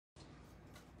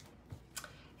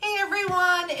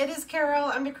everyone, it is Carol.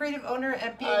 I'm the creative owner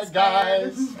at Be Hi,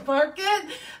 Inspired guys. Market.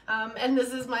 And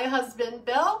this is my husband,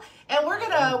 Bill. And we're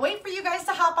going to wait for you guys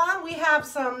to hop on. We have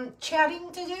some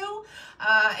chatting to do.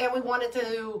 And we wanted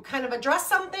to kind of address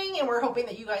something. And we're hoping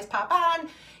that you guys pop on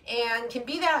and can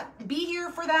be here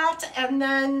for that. And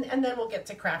then we'll get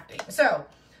to crafting. So,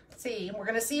 let's see. We're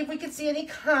going to see if we can see any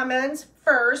comments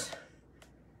first.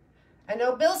 I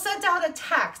know Bill sent out a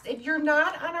text. If you're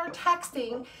not on our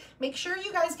texting, make sure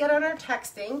you guys get on our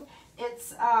texting.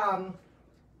 It's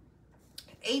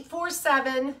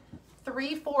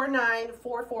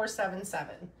 847-349-4477.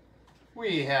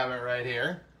 We have it right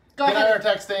here. Go Get ahead. on our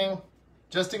texting,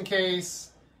 just in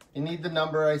case you need the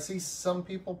number. I see some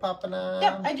people popping on.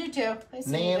 Yep, I do too. I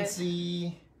see Nancy.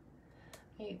 you.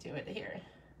 You do it here.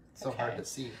 It's so hard to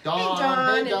see. Hey, Dawn.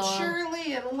 Dawn, Hey, and Dawn.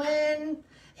 Shirley and Lynn.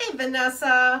 Hey,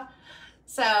 Vanessa.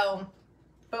 So,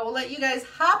 but we'll let you guys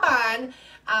hop on.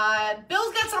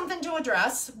 Bill's got something to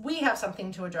address. We have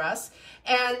something to address.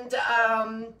 And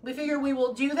we figure we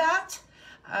will do that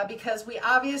because we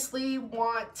obviously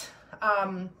want...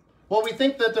 Well, we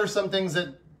think that there's some things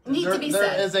that Need to be there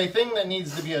said. is a thing that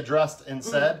needs to be addressed and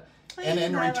said. And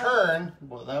in Please, return,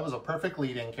 well, that was a perfect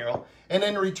lead-in, Carol. And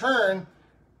in return,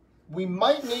 we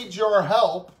might need your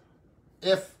help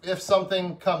if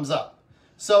something comes up.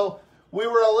 So we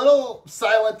were a little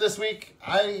silent this week.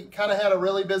 I kind of had a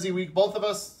really busy week. Both of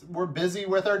us were busy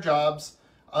with our jobs.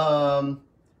 And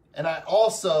I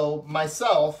also,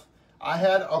 myself, I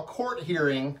had a court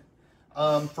hearing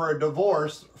for a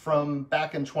divorce from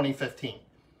back in 2015.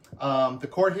 The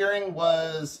court hearing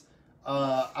was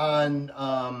on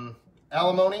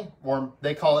alimony, or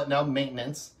they call it now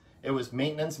maintenance. It was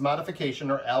maintenance modification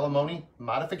or alimony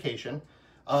modification.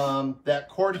 That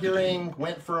court hearing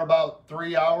went for about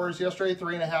 3 hours yesterday,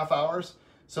 3.5 hours.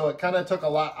 So it kind of took a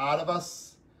lot out of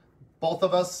us, both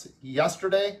of us,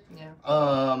 yesterday. Yeah.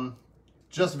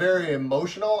 Just very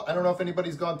emotional. I don't know if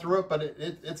anybody's gone through it, but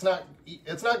it's not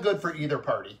good for either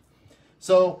party.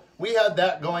 So we had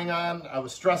that going on. I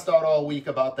was stressed out all week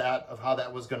about that, of how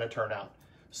that was going to turn out.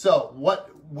 So what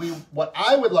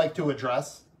I would like to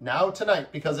address now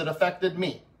tonight, because it affected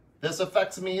me. This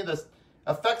affects me. This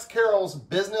affects Carol's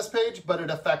business page, but it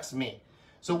affects me.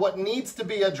 So what needs to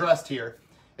be addressed here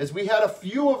is we had a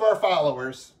few of our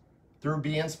followers through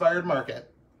Be Inspired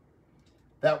Market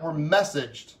that were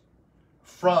messaged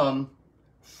from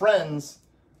friends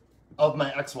of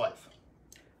my ex-wife.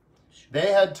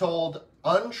 They had told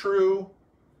untrue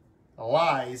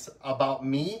lies about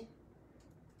me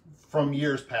from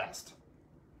years past.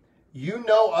 You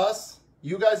know us.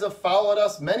 You guys have followed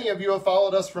us. Many of you have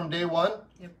followed us from day one.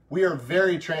 Yep. We are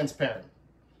very transparent.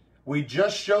 We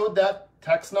just showed that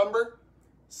text number.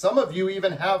 Some of you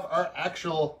even have our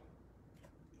actual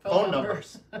phone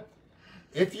numbers.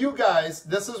 If you guys,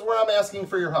 this is where I'm asking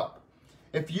for your help.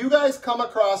 If you guys come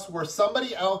across where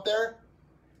somebody out there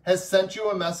has sent you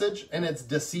a message and it's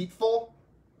deceitful,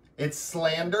 it's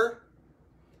slander,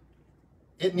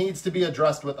 it needs to be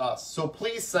addressed with us. So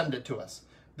please send it to us.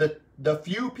 The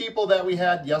few people that we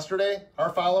had yesterday,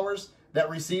 our followers, that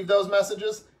received those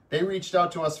messages, they reached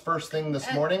out to us first thing this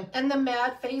morning. And the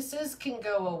mad faces can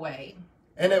go away.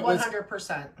 And it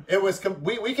 100%. It was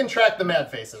we can track the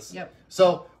mad faces. Yep.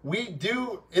 So we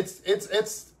do. It's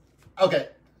okay.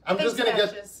 I'm just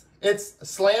gonna it's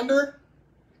slander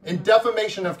and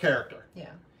defamation of character. Yeah.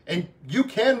 And you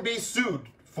can be sued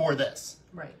for this.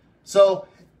 Right. So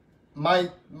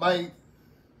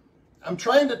I'm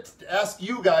trying to ask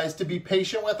you guys to be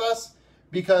patient with us,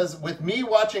 because with me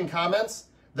watching comments,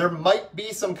 there might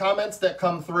be some comments that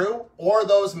come through or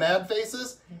those mad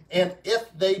faces. And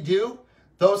if they do,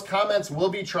 those comments will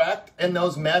be tracked and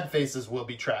those mad faces will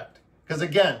be tracked. Because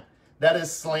again, that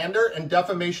is slander and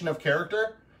defamation of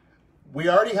character. We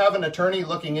already have an attorney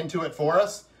looking into it for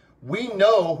us. We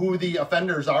know who the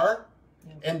offenders are,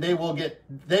 and they will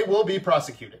be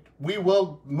prosecuted. We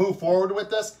will move forward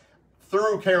with this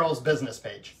through Carol's business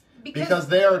page, because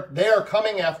they are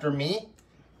coming after me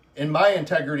and my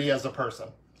integrity as a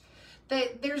person.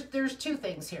 There's two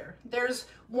things here. There's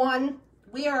one,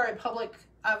 we are a public,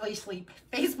 obviously,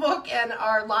 Facebook, and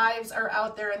our lives are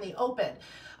out there in the open.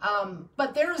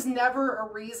 But there is never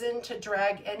a reason to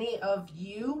drag any of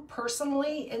you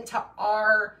personally into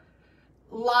our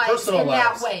lives in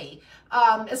that way,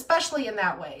 especially in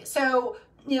that way. So,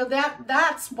 you know,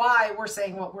 that's why we're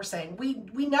saying what we're saying.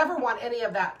 We never want any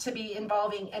of that to be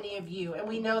involving any of you, and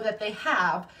we know that they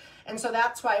have. And so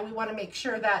that's why we want to make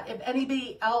sure that if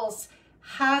anybody else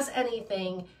has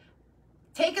anything,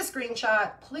 take a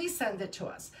screenshot, please send it to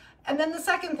us. And then the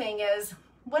second thing is,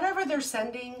 whatever they're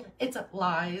sending, it's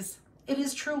lies. It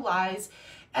is true lies.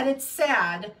 And it's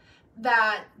sad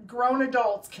that grown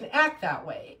adults can act that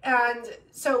way. And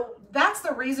so that's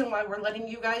the reason why we're letting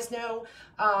you guys know,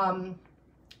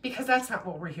 because that's not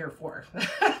what we're here for.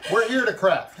 We're here to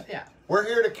craft. Yeah.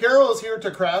 Carol is here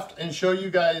to craft and show you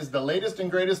guys the latest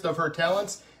and greatest of her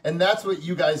talents, and that's what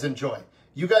you guys enjoy.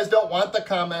 You guys don't want the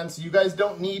comments. You guys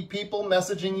don't need people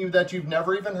messaging you that you've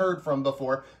never even heard from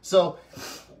before. So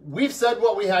we've said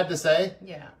what we had to say.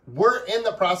 Yeah. We're in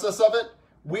the process of it.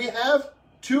 We have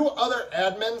 2 other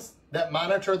admins that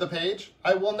monitor the page.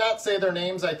 I will not say their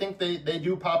names. I think they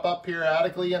do pop up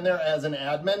periodically in there as an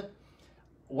admin.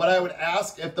 What I would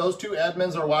ask, if those 2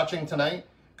 admins are watching tonight,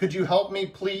 could you help me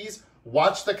please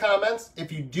watch the comments? If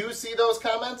you do see those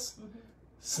comments,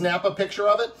 snap a picture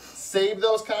of it, save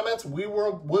those comments. We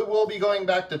will be going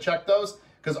back to check those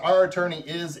because our attorney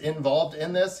is involved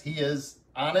in this. He is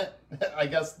on it. I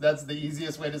guess that's the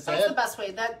easiest way to say it. That's the best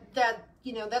way.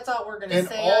 That's all we're going to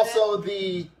say. And also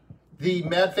the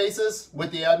mad faces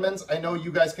with the admins, I know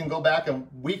you guys can go back and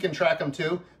we can track them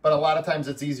too, but a lot of times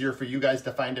it's easier for you guys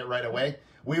to find it right away.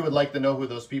 We would like to know who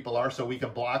those people are so we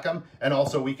can block them, and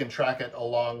also we can track it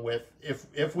along with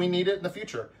if we need it in the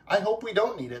future. I hope we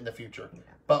don't need it in the future,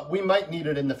 but we might need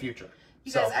it in the future.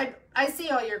 You guys, I see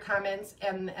all your comments,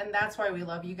 and that's why we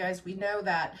love you guys. We know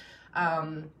that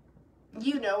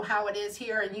you know how it is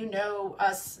here, and you know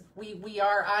us. We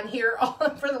are on here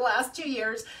for the last 2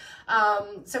 years,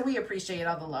 so we appreciate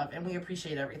all the love and we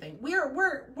appreciate everything.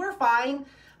 We're fine.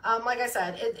 Like I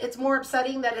said, it's more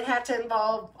upsetting that it had to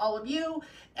involve all of you,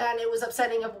 and it was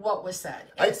upsetting of what was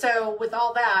said. And so with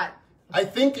all that, I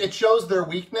think it shows their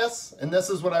weakness, and this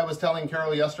is what I was telling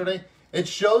Carol yesterday. It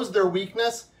shows their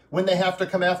weakness when they have to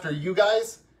come after you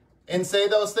guys and say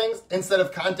those things instead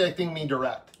of contacting me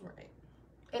direct.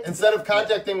 right? Instead of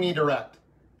contacting me direct.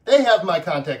 They have my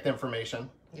contact information.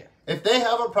 Yeah. If they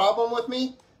have a problem with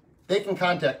me, they can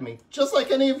contact me, just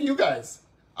like any of you guys.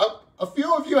 A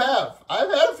few of you have. I've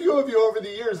had a few of you over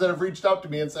the years that have reached out to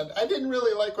me and said, I didn't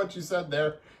really like what you said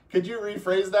there. Could you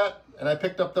rephrase that? And I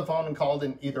picked up the phone and called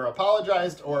and either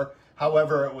apologized or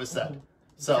however it was said.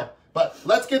 So, but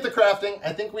let's get to crafting.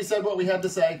 I think we said what we had to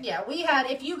say. Yeah, we had.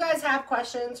 If you guys have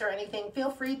questions or anything, feel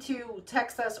free to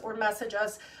text us or message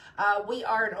us. We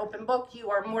are an open book. You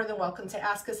are more than welcome to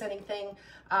ask us anything.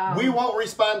 We won't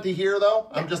respond to here though.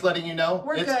 I'm just letting you know.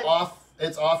 We're it's good.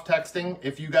 It's off texting.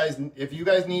 If you guys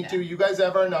need to, you guys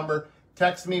have our number.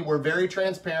 Text me. We're very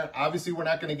transparent. Obviously, we're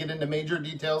not going to get into major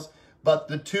details, but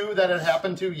the 2 that it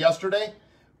happened to yesterday,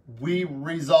 we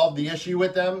resolved the issue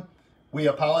with them. We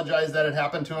apologized that it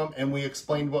happened to them, and we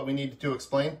explained what we needed to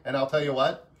explain. And I'll tell you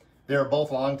what, they're both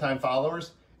longtime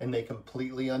followers, and they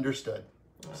completely understood.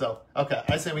 So, okay,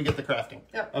 I say we get the crafting.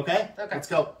 Yep. Okay? Okay. Let's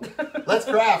go. Let's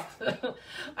craft.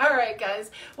 All right,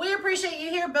 guys. We appreciate you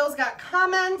here. Bill's got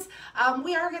comments.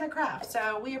 We are going to craft,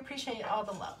 so we appreciate all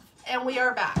the love. And we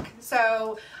are back.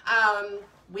 So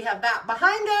we have that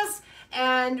behind us,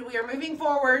 and we are moving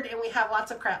forward, and we have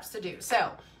lots of crafts to do. So,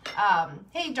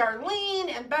 hey, Darlene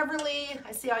and Beverly.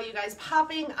 I see all you guys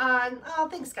popping on. Oh,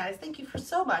 thanks, guys. Thank you for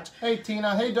so much. Hey,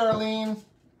 Tina. Hey, Darlene.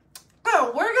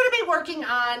 So we're going to be working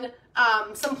on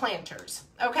some planters,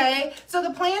 okay? So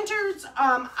the planters,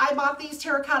 I bought these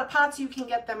terracotta pots. You can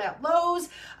get them at Lowe's.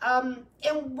 And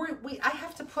I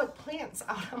have to put plants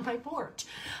out on my porch.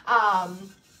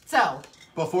 So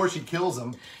Before she kills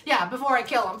them. yeah, before I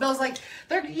kill them. Bill's like,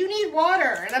 you need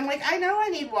water. And I'm like, I know I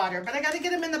need water, but I got to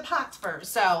get them in the pots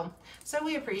first. So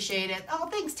we appreciate it. Oh,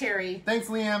 thanks, Terry. Thanks,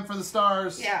 Liam, for the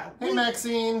stars. Yeah. Hey,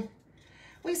 Maxine.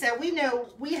 We said we know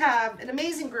we have an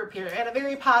amazing group here and a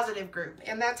very positive group,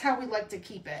 and that's how we like to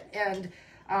keep it. And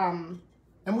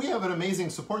we have an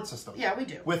amazing support system. yeah, we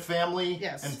do. With family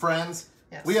Yes. and friends.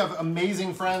 Yes. We have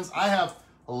amazing friends. I have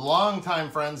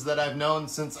longtime friends that I've known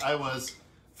since I was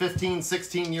 15,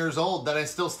 16 years old that I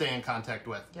still stay in contact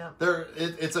with. Yeah.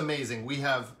 It's amazing. We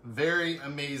have very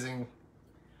amazing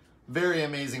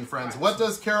friends. Right. What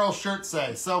does Carol's shirt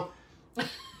say? So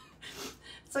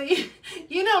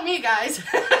you know me, guys.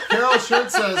 Carol's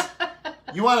shirt says,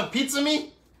 "You want a pizza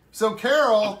me?" So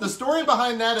Carol, the story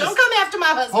behind that is, don't come after my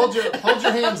husband. Hold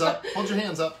your hands up. Hold your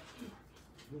hands up.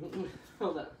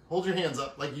 Hold up. Hold your hands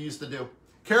up like you used to do.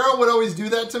 Carol would always do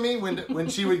that to me when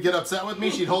she would get upset with me.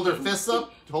 She'd hold her fists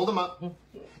up, hold them up,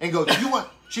 and go,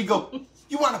 she'd go,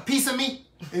 "You want a piece of me?"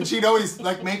 And she'd always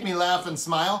like make me laugh and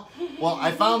smile. Well,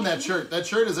 I found that shirt. That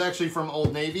shirt is actually from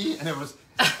Old Navy, and it was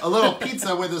a little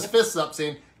pizza with his fists up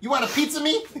saying, "You want a pizza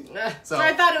me?" So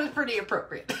I thought it was pretty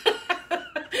appropriate.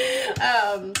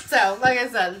 So like I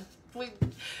said, we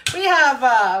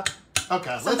have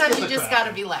okay. Sometimes you just got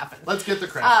to be laughing. Let's get the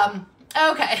crap.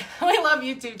 Okay, we love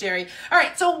you too, Jerry. All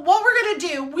right, so what we're gonna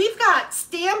do, we've got got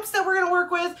stamps that we're going to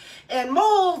work with and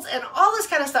molds and all this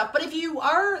kind of stuff. But if you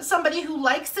are somebody who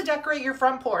likes to decorate your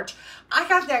front porch, I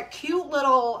got that cute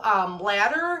little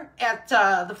ladder at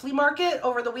the flea market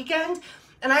over the weekend.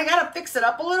 And I got to fix it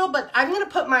up a little, but I'm going to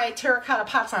put my terracotta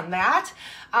pots on that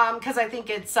because I think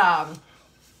it's fun.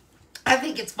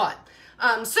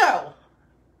 So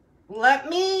what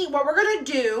we're going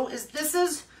to do is, this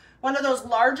is one of those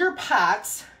larger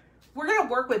pots. We're going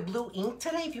to work with blue ink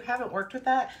today if you haven't worked with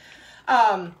that.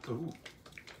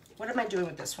 What am I doing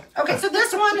with this one? Okay, so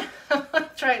this one,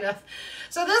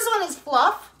 so this one is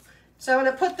fluff. So I'm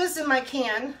going to put this in my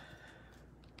can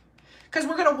because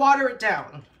we're going to water it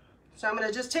down. So I'm going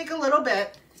to just take a little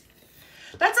bit.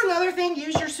 That's another thing.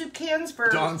 Use your soup cans for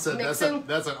Dawn said mixing.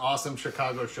 that's an awesome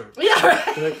Chicago shirt. Yeah,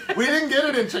 right. We didn't get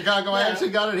it in Chicago. Yeah. I actually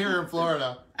got it here in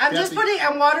Florida.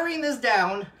 I'm watering this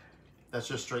down. That's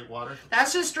just straight water?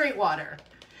 That's just straight water.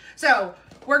 So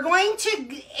we're going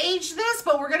to age this,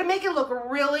 but we're going to make it look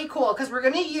really cool because we're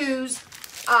going to use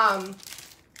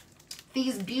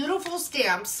these beautiful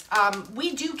stamps.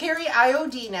 We do carry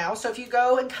IOD now. So if you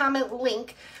go and comment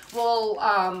link, we'll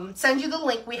send you the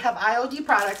link. We have IOD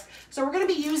products. So we're going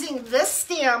to be using this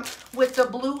stamp with the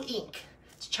blue ink.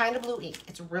 It's China blue ink.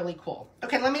 It's really cool.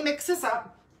 Okay, let me mix this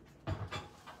up.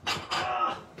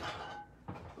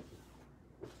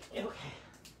 Okay.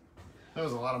 There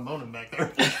was a lot of moaning back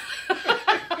there.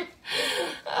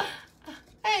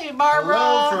 Hey, Barbara.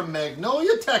 Hello from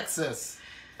Magnolia, Texas.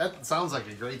 That sounds like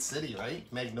a great city, right?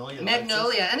 Magnolia,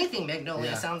 Magnolia. Anything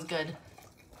Magnolia sounds good.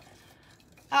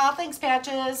 Oh, thanks,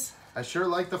 Patches. I sure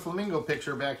like the flamingo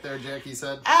picture back there, Jackie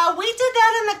said. We did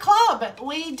that in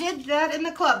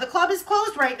the club. The club is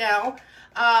closed right now.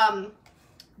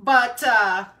 But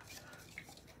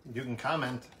you can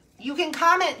comment. You can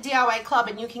comment DIY Club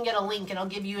and you can get a link and I'll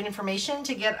give you information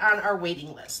to get on our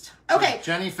waiting list. Okay.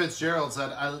 Jenny Fitzgerald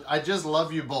said, I just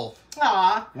love you both.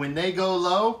 Aw. When they go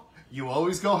low, you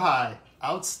always go high.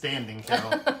 Outstanding,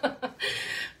 Carol.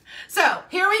 So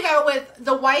here we go with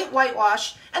the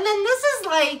whitewash. And then this is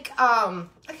like, I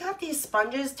got these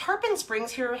sponges. Tarpon Springs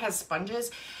here has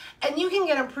sponges. And you can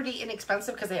get them pretty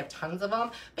inexpensive because they have tons of them.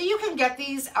 But you can get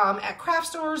these at craft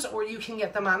stores or you can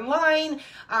get them online.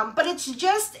 But it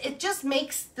just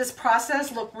makes this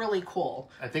process look really cool.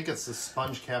 I think it's the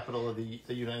sponge capital of the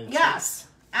United States. Yes.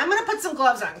 I'm going to put some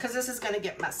gloves on because this is going to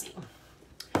get messy.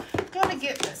 Gonna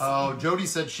get messy. Oh, Jody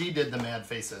said she did the mad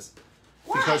faces.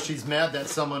 Why? Because she's mad that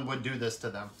someone would do this to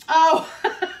them. Oh.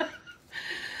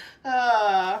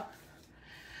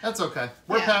 That's okay.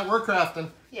 We're crafting.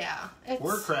 Yeah.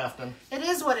 We're crafting. It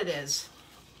is what it is.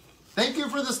 Thank you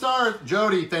for the stars.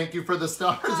 Jody, thank you for the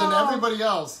stars and everybody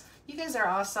else. You guys are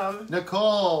awesome.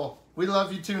 Nicole, we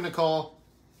love you too, Nicole.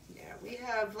 Yeah, we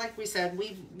have, like we said,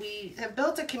 we have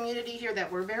built a community here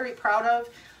that we're very proud of.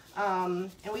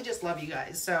 And we just love you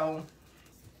guys. So,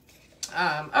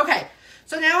 okay.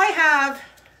 So now I have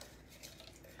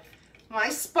my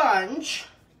sponge.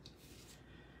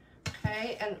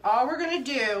 Okay, and all we're going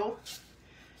to do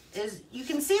is, you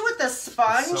can see with the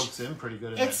sponge, it soaks in pretty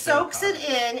good. It soaks it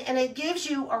in, and it gives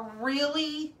you a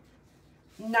really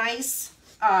nice,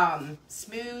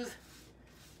 smooth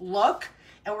look.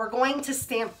 And we're going to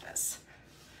stamp this.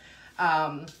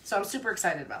 So I'm super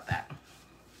excited about that.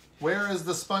 Where is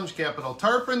the sponge capital?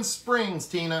 Tarpon Springs,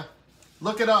 Tina.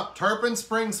 Look it up. Tarpon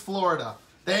Springs, Florida.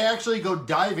 They actually go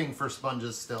diving for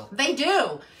sponges still. They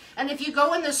do. And if you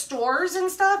go in the stores and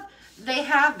stuff, they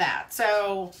have that.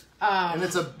 So, and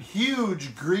it's a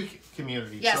huge Greek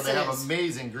community. Yes, so they have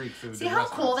amazing Greek food. See how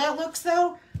cool that looks,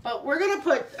 though? But we're going to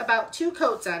put about 2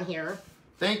 coats on here.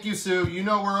 Thank you, Sue. You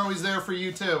know we're always there for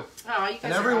you, too. Oh, you guys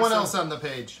and everyone are awesome. else on the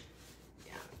page.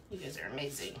 Yeah, you guys are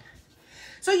amazing.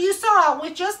 So you saw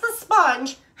with just the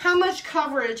sponge how much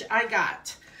coverage I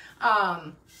got.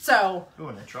 Ooh,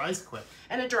 and it dries quick.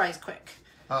 And it dries quick.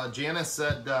 Janice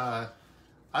said,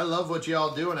 I love what you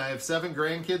all do, and I have 7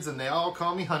 grandkids, and they all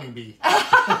call me Honeybee.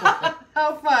 How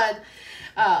fun.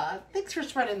 Thanks for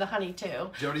spreading the honey,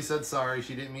 too. Jody said sorry.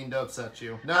 She didn't mean to upset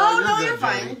you. No, oh, you're no, good, you're Jody.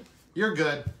 fine. You're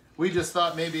good. We just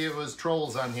thought maybe it was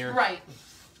trolls on here. Right.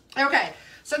 Okay.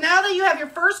 So now that you have your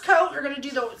first coat, you're going to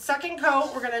do the second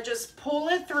coat. We're going to just pull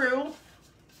it through.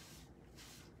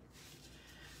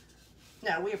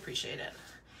 No, we appreciate it.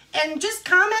 And just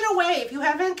comment away. If you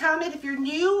haven't commented, if you're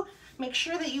new, make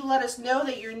sure that you let us know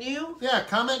that you're new. Yeah,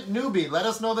 comment newbie. Let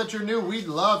us know that you're new. We'd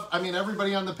love,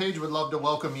 everybody on the page would love to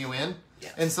welcome you in.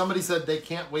 Yes. And somebody said they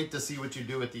can't wait to see what you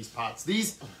do with these pots.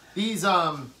 These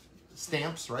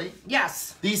stamps, right?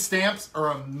 Yes. These stamps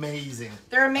are amazing.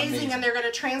 They're amazing. And they're going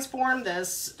to transform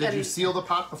this. Did you seal the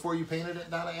pot before you painted it,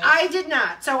 Donna? I did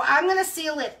not. So I'm going to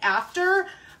seal it after.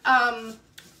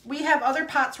 we have other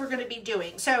pots we're going to be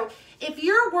doing. So if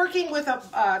you're working with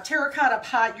a terracotta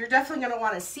pot, you're definitely going to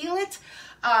want to seal it.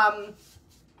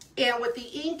 And with the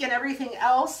ink and everything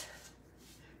else,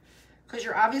 because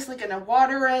you're obviously going to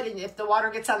water it, and if the water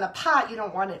gets on the pot, you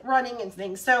don't want it running and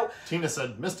things. So Tina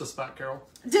said, missed a spot, Carol.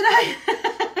 did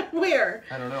I? Where?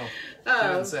 I don't know. She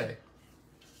didn't say.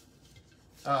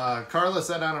 Carla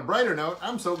said, on a brighter note,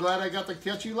 I'm so glad I got to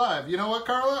catch you live. You know what,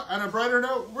 Carla? On a brighter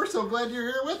note, we're so glad you're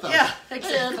here with us. Yeah,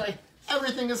 exactly. And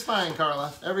everything is fine,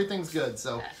 Carla. Everything's good.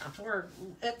 So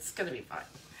it's going to be fine.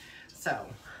 So,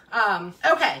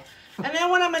 okay. And then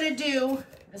what I'm going to do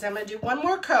is I'm going to do one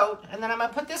more coat, and then I'm going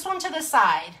to put this one to the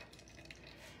side.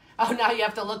 Oh, now you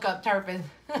have to look up Tarpon.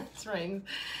 It's raining.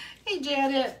 Hey,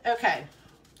 Janet. Okay.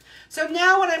 So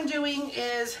now what I'm doing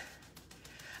is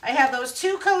I have those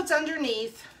 2 coats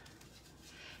underneath.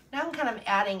 Now I'm kind of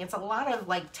adding, it's a lot of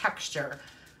like texture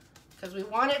because we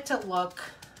want it to look,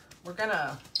 we're going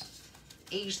to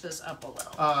age this up a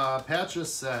little. Pat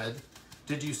just said,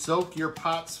 did you soak your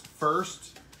pots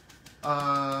first?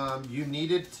 You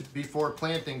needed to before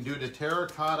planting due to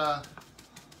terracotta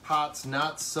pots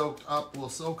not soaked up will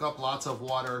soak up lots of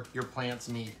water your plants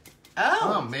need.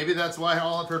 Oh, maybe that's why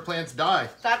all of her plants die.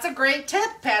 That's a great tip,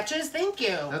 Patches. Thank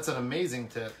you. That's an amazing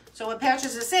tip. So what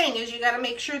Patches is saying is you got to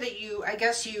make sure that you, I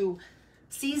guess you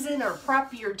season or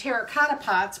prep your terracotta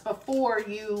pots before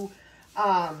you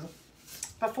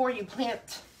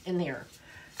plant in there.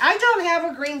 I don't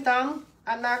have a green thumb.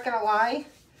 I'm not going to lie.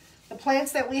 The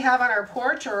plants that we have on our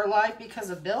porch are alive because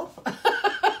of Bill.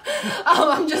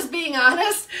 I'm just being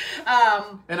honest.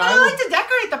 And I like to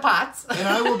decorate the pots. And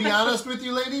I will be honest with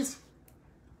you, ladies.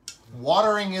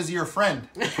 Watering is your friend,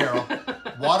 Carol.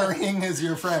 Watering is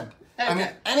your friend. Okay. I mean,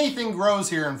 anything grows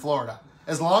here in Florida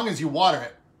as long as you water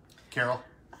it, Carol.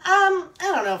 I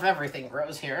don't know if everything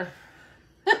grows here.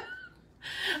 All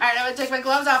right, I'm going to take my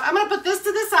gloves off. I'm going to put this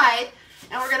to the side.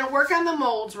 And we're going to work on the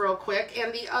molds real quick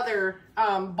and the other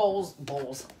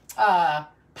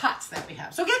pots that we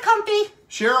have. So get comfy.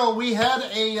 Cheryl, we had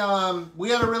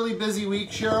a really busy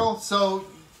week, Cheryl. So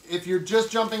if you're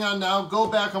just jumping on now, go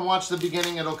back and watch the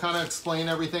beginning. It'll kind of explain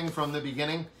everything from the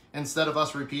beginning instead of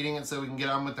us repeating it so we can get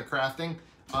on with the crafting.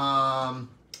 I'm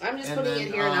just putting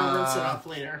it here and I'll rinse it off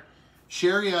later.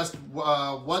 Sherry asked,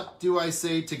 what do I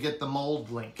say to get the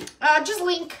mold link? Just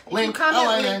link. Link.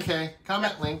 L-I-N-K.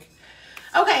 Comment yep. link.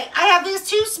 Okay, I have these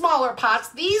 2 smaller pots.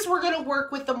 These we're going to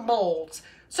work with the molds.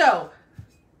 So,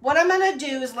 what I'm going to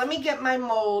do is let me get my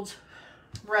molds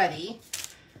ready.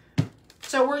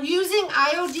 So, we're using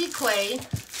IOD clay.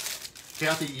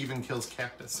 Kathy even kills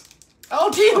cactus. Oh,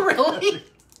 do you really?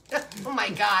 Oh my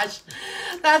gosh.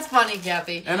 That's funny,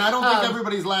 Kathy. And I don't think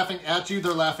everybody's laughing at you.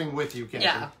 They're laughing with you, Kathy.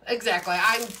 Yeah, exactly.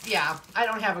 I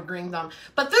don't have a green thumb.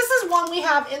 But this is one we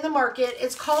have in the market.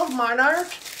 It's called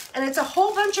Monarch. And it's a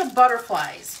whole bunch of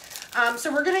butterflies. So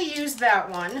we're going to use that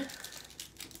one.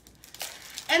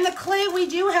 And the clay, we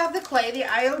do have the clay, the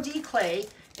IOD clay.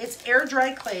 It's air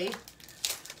dry clay.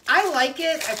 I like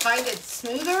it. I find it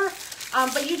smoother.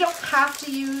 But you don't have to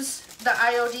use the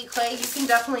IOD clay. You can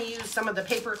definitely use some of the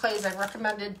paper clays I've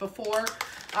recommended before.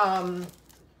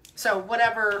 So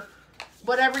whatever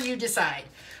you decide.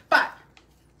 But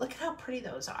look at how pretty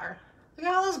those are. Look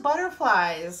at all those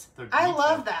butterflies. I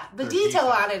love that. The detail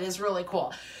on it is really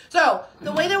cool. So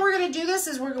the way that we're going to do this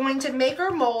is we're going to make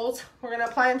our molds. We're going to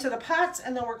apply them to the pots,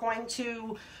 and then we're going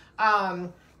to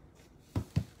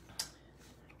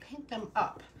paint them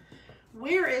up.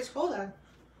 Hold on.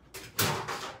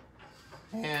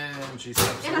 And she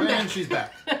steps away and she's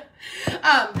back.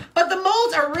 But the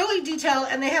molds are really detailed,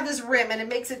 and they have this rim, and it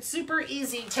makes it super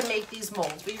easy to make these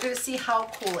molds. But you're going to see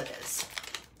how cool it is.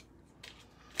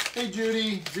 Hey,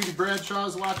 Judy. Judy Bradshaw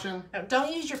is watching. No,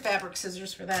 don't use your fabric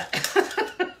scissors for that.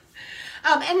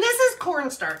 And this is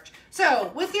cornstarch.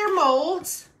 So with your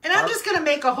molds, and I'm just going to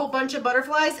make a whole bunch of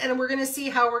butterflies, and we're going to see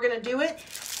how we're going to do it.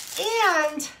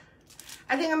 And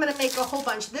I think I'm going to make a whole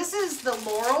bunch. This is the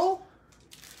laurel,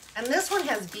 and this one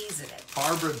has bees in it.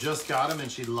 Barbara just got them, and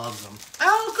she loves them.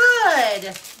 Oh, good.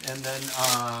 And then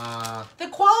the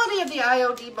quality of the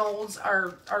IOD molds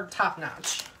are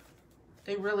top-notch.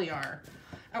 They really are.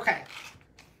 Okay,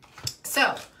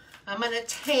 so I'm going to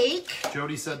take...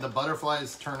 Jody said the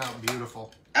butterflies turn out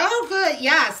beautiful. Oh, good.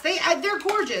 Yes, they're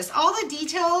gorgeous. All the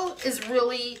detail is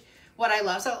really what I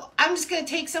love. So I'm just going to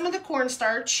take some of the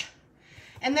cornstarch,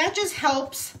 and that just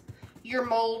helps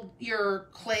your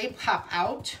clay pop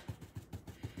out.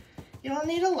 You don't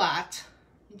need a lot.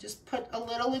 You just put a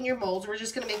little in your molds. We're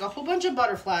just going to make a whole bunch of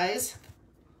butterflies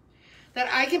that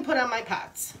I can put on my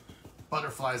pots.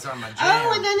 Butterflies are my jam.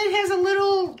 Oh, and then it has a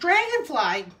little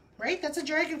dragonfly, right? That's a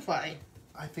dragonfly.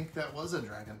 I think that was a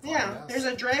dragonfly. Yeah, yes. there's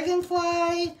a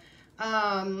dragonfly.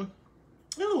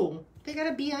 Ooh, they got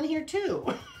a bee on here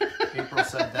too. April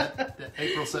said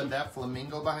that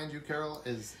flamingo behind you, Carol,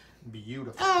 is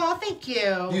beautiful. Oh, thank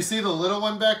you. You see the little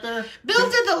one back there? Bill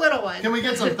did the little one. Can we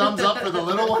get some thumbs up for the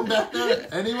little one back there?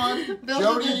 Anyone? Bill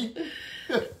Jody?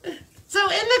 So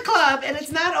in the club, and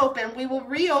it's not open, we will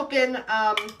reopen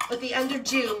at the end of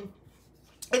June.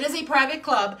 It is a private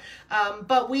club,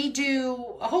 but we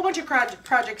do a whole bunch of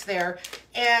projects there,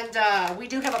 and we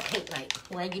do have a paint night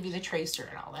where I give you the tracer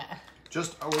and all that.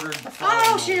 Just ordered.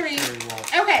 Oh, Sherry.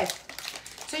 Okay,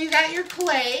 so you got your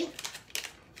clay.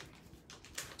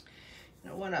 You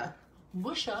don't want to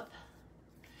mush up.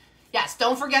 Yes,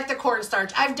 don't forget the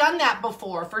cornstarch. I've done that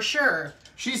before, for sure.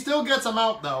 She still gets them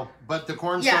out, though, but the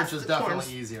cornstarch is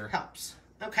definitely easier. Helps.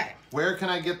 Okay. Where can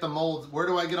I get the mold? Where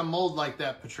do I get a mold like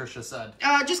that, Patricia said?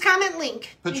 Just comment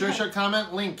link. Patricia,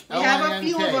 comment link. We have a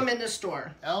few of them in the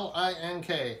store.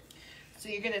 L-I-N-K. So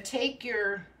you're going to take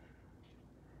your...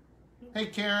 Hey,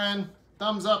 Karen.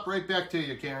 Thumbs up right back to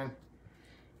you, Karen.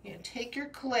 You're going to take your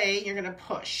clay and you're going to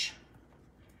push.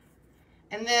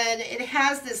 And then it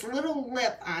has this little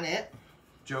lip on it.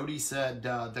 Jody said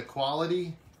the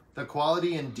quality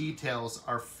and details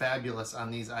are fabulous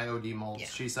on these IOD molds. Yeah.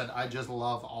 She said, I just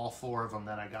love all 4 of them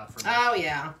that I got from you. Oh,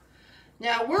 yeah.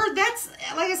 Now, that's,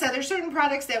 like I said, there's certain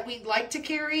products that we like to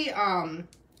carry, and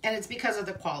it's because of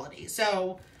the quality.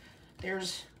 So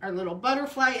there's our little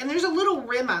butterfly, and there's a little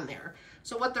rim on there.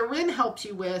 So what the rim helps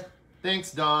you with...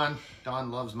 Thanks, Dawn.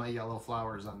 Dawn loves my yellow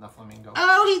flowers on the flamingo.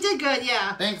 Oh, he did good,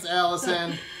 yeah. Thanks,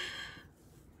 Allison. All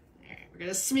right, we're going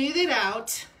to smooth it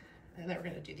out. And then we're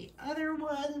going to do the other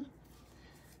one.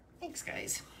 Thanks,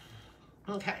 guys.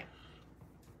 Okay.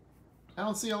 I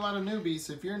don't see a lot of newbies.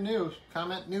 If you're new,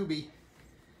 comment newbie.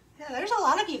 Yeah, there's a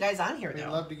lot of you guys on here, though.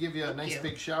 I'd love to give you a nice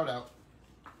big shout out.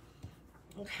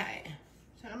 Okay.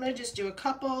 So I'm going to just do a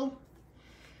couple.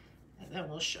 And then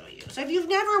we'll show you. So if you've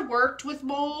never worked with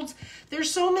molds, there's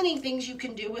so many things you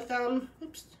can do with them.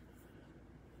 Oops.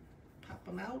 Pop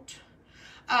them out.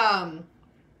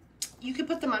 You can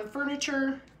put them on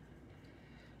furniture.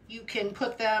 You can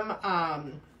put them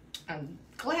on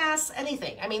glass,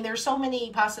 anything. I mean, there's so many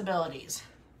possibilities.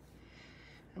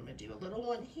 I'm going to do a little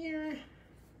one here.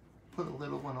 Put a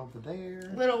little one over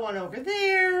there. Little one over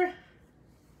there. You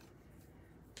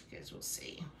guys will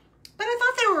see. But I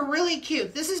thought they were really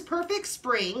cute. This is perfect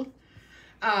spring.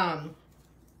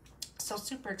 So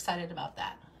super excited about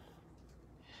that.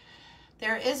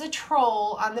 There is a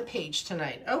troll on the page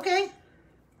tonight. Okay.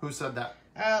 Who said that?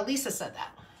 Lisa said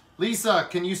that. Lisa,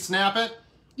 can you snap it?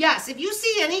 Yes, if you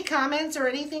see any comments or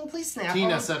anything, please snap Tina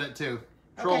them. said it too.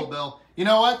 Troll Bill. You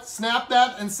know what? Snap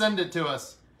that and send it to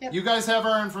us. Yep. You guys have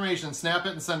our information. Snap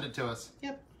it and send it to us.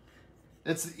 Yep.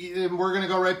 We're going to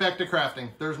go right back to crafting.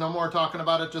 There's no more talking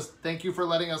about it. Just thank you for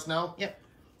letting us know. Yep.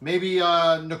 Maybe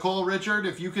Nicole Richard,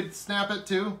 if you could snap it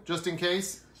too, just in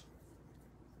case.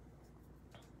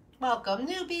 Welcome,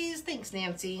 newbies. Thanks,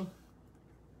 Nancy.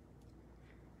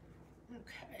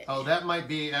 Okay. Oh, that might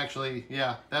be actually,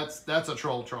 yeah, that's a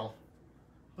troll.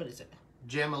 What is it?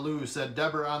 Jamalou said,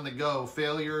 Deborah on the go.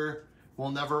 Failure will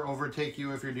never overtake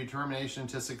you if your determination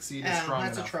to succeed is strong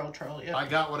enough. That's a troll, yeah. I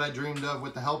got what I dreamed of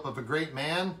with the help of a great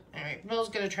man. All right, Bill's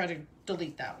going to try to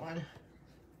delete that one.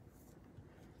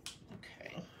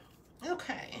 Okay.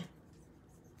 Okay.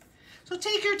 So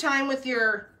take your time with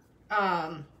your...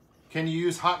 Can you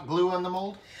use hot glue on the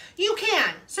mold? You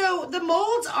can. So the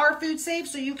molds are food safe,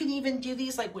 so you can even do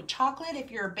these like with chocolate.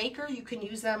 If you're a baker, you can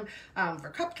use them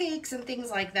for cupcakes and things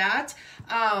like that.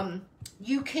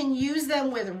 You can use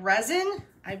them with resin.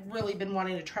 I've really been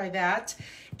wanting to try that.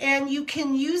 And you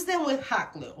can use them with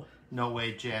hot glue. No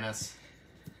way, Janice.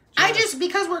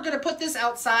 Because we're going to put this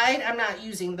outside, I'm not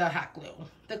using the hot glue.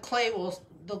 The clay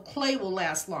will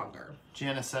last longer.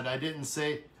 Janice said, I didn't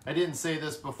say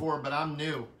this before, but I'm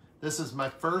new. This is my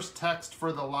first text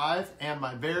for the live and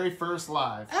my very first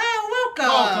live. Oh,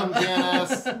 welcome. Welcome,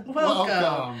 Janice.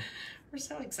 Welcome. We're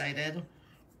so excited.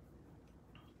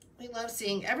 We love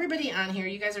seeing everybody on here.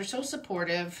 You guys are so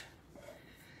supportive.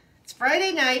 It's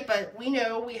Friday night, but we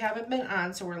know we haven't been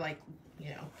on, so we're like,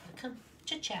 come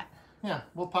chit-chat. Yeah,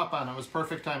 we'll pop on. It was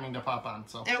perfect timing to pop on.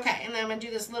 So. Okay, and then I'm going to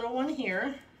do this little one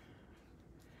here.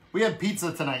 We had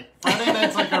pizza tonight. Friday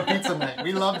night's like our pizza night.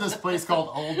 We love this place called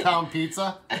Old Town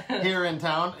Pizza here in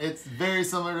town. It's very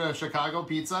similar to a Chicago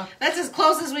pizza. That's as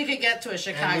close as we could get to a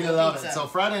Chicago pizza. And we love pizza. it. So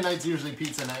Friday night's usually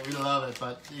pizza night. We love it.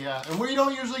 But yeah, and we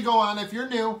don't usually go on, if you're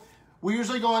new, we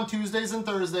usually go on Tuesdays and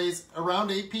Thursdays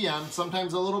around 8 p.m.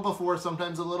 Sometimes a little before,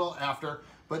 sometimes a little after,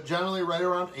 but generally right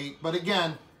around 8. But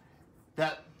again,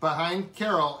 that behind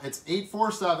Carol, it's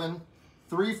 847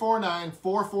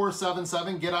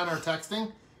 349-4477. Get on our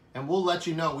texting, and we'll let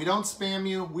you know. We don't spam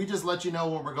you. We just let you know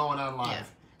when we're going on live. Yeah.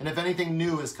 And if anything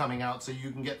new is coming out, so you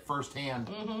can get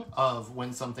firsthand of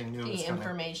when something new is coming.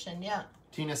 Information, yeah.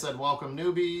 Tina said, welcome,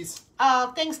 newbies.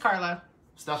 Thanks, Carla.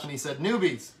 Stephanie said,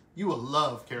 newbies. You will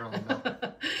love Carolyn.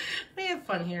 We have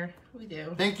fun here. We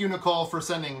do. Thank you, Nicole, for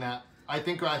sending that. I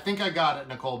think I got it,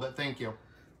 Nicole, but thank you.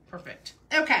 Perfect.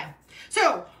 Okay.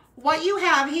 So what you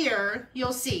have here,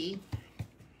 you'll see,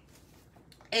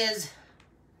 is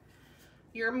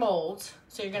your molds.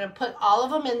 So you're going to put all of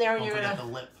them in there. And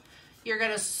you're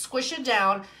going to squish it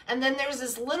down. And then there's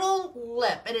this little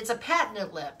lip, and it's a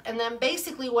patented lip. And then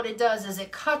basically what it does is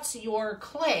it cuts your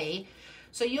clay,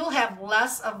 so you'll have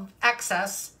less of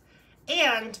excess,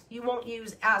 and you won't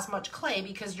use as much clay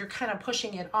because you're kind of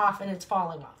pushing it off and it's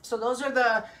falling off. So those are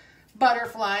the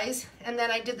butterflies. And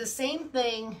then I did the same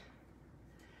thing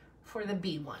for the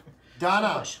bee one.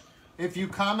 Donna, if you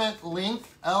comment link,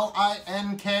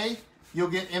 L-I-N-K, you'll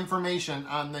get information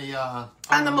on the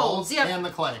molds and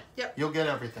the clay. Yep. You'll get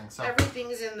everything. So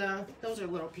everything's in those are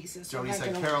little pieces. Jody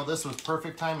said, Carol, this was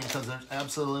perfect timing because there's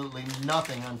absolutely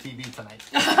nothing on TV tonight.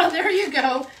 There you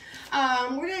go.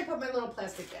 Where did I put my little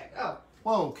plastic bag? Oh.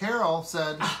 Whoa, Carol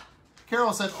said,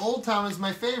 Old Town is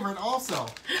my favorite also.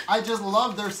 I just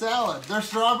love their salad. Their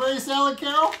strawberry salad,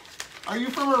 Carol? Are you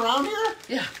from around here?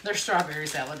 Yeah, their strawberry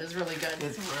salad is really good.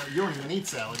 You don't even eat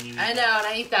salad. I know, and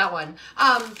I eat that one.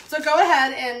 So go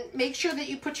ahead and make sure that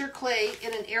you put your clay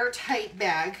in an airtight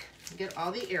bag. Get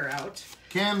all the air out.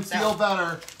 Kim, feel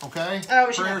better, okay?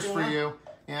 Oh, prayers for you.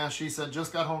 Yeah, she said,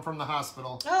 just got home from the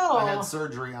hospital. Oh. I had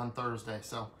surgery on Thursday,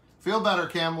 so feel better,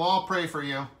 Kim. We'll all pray for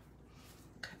you.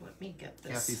 Okay, let me get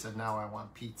this. Kathy said, now I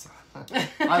want pizza.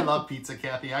 I love pizza,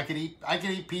 Kathy. I could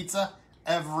eat pizza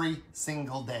every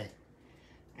single day.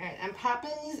 All right, I'm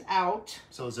popping these out.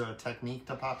 So is there a technique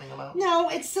to popping them out? No,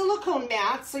 it's silicone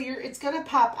mat, so it's going to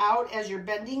pop out as you're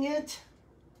bending it.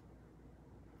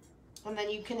 And then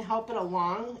you can help it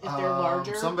along if they're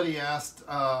larger. Somebody asked,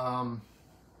 where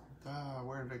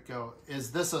did it go?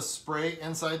 Is this a spray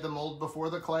inside the mold before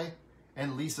the clay?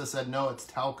 And Lisa said, no, it's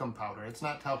talcum powder. It's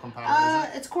not talcum powder,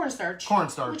 is it? It's cornstarch.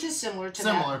 Cornstarch. Which is similar to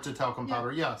Similar to talcum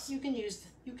powder, yes. You can use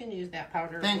that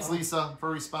powder. Thanks, Lisa, for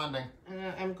responding.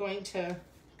 I'm going to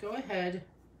go ahead.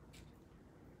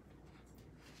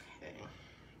 Okay.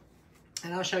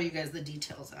 And I'll show you guys the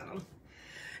details on them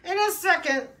in a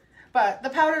second. But the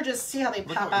powder, just see how they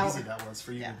pop out. Look how easy that was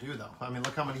for you to do, though. I mean,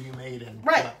 look how many you made in.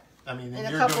 Right. I mean, in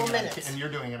a couple minutes. And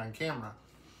you're doing it on camera.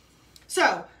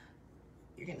 So,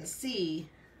 you're going to see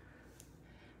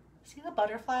the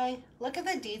butterfly? Look at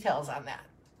the details on that.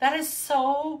 That is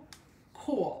so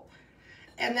cool.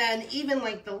 And then even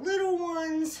like the little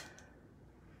ones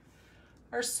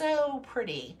are so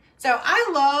pretty. So I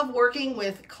love working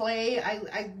with clay.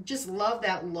 I just love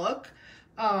that look.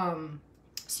 So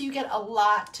you get a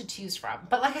lot to choose from.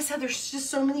 But like I said, there's just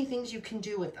so many things you can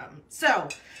do with them. So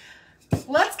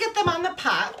let's get them on the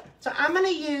pot. So I'm going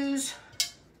to use,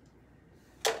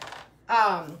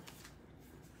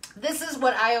 this is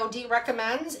what IOD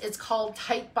recommends. It's called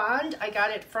Tight Bond. I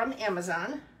got it from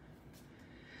Amazon.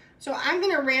 So I'm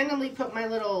going to randomly put my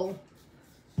little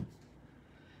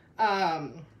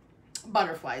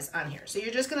butterflies on here. So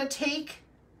you're just going to take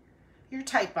your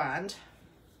Tight Bond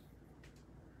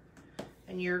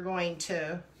and you're going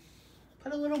to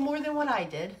put a little more than what I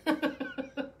did.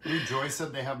 Joy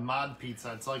said they have mod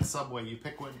pizza. It's like Subway. You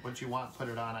pick what you want, put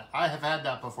it on it. I have had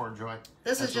that before, Joy.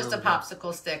 This is just really a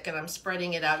popsicle stick, and I'm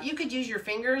spreading it out. You could use your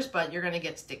fingers, but you're going to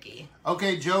get sticky.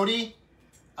 Okay, Jody,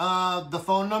 the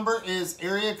phone number is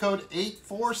area code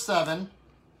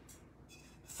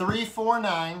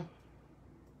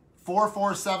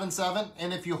 847-349-4477.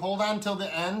 And if you hold on till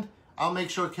the end, I'll make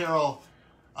sure Carol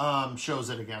shows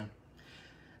it again.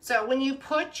 So when you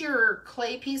put your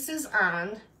clay pieces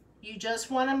on, you just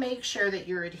want to make sure that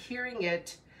you're adhering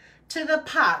it to the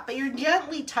pot, but you're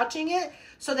gently touching it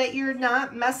so that you're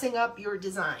not messing up your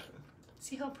design.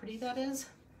 See how pretty that is?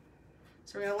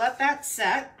 So we're going to let that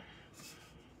set.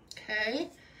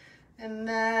 Okay. And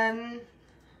then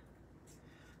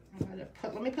I'm going to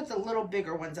let me put the little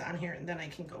bigger ones on here and then I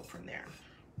can go from there.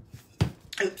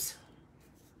 Oops.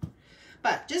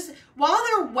 But just while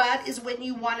they're wet is when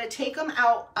you want to take them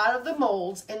out of the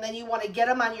molds, and then you want to get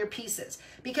them on your pieces.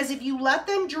 Because if you let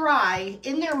them dry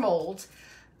in their molds,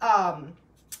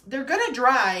 they're going to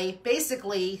dry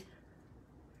basically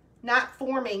not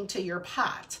forming to your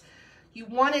pot. You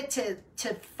want it to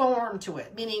form to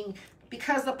it, meaning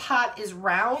because the pot is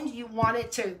round, you want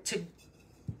it to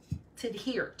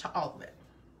adhere to all of it.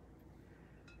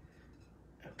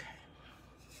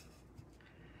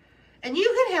 And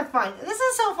you can have fun. This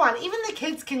is so fun. Even the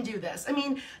kids can do this. I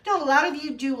mean, a lot of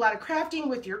you do a lot of crafting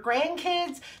with your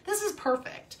grandkids. This is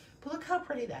perfect. But look how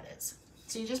pretty that is.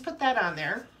 So you just put that on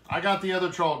there. I got the other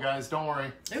troll, guys. Don't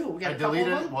worry. Ooh, we got I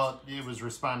deleted it. Well, it was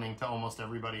responding to almost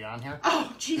everybody on here.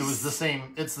 Oh, jeez. It was the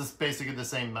same. It's basically the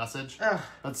same message. Ugh.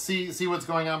 Let's see what's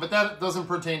going on. But that doesn't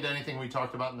pertain to anything we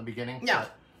talked about in the beginning. No.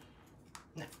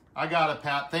 No. I got it,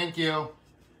 Pat. Thank you.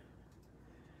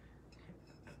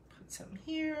 Put some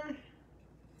here.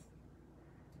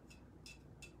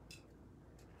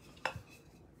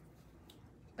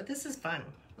 But this is fun.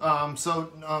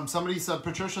 Somebody said,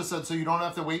 Patricia said, so you don't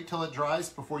have to wait till it dries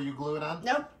before you glue it on?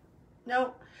 Nope.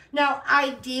 Nope. Now,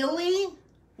 ideally,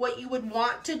 what you would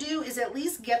want to do is at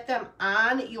least get them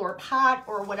on your pot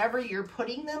or whatever you're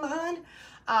putting them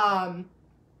on.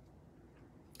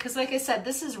 Because like I said,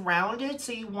 this is rounded,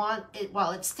 so you want it,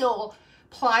 while it's still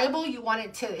pliable, you want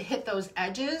it to hit those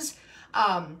edges.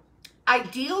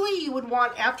 Ideally, you would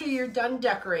want, after you're done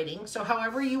decorating, so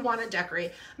however you want to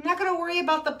decorate. I'm not going to worry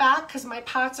about the back because my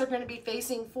pots are going to be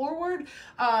facing forward,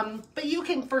 but you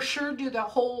can for sure do the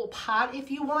whole pot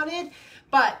if you wanted,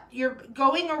 but you're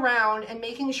going around and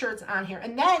making sure it's on here.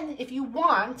 And then if you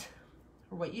want,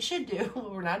 or what you should do,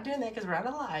 we're not doing that because we're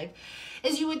not live,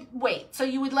 is you would wait. So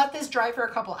you would let this dry for a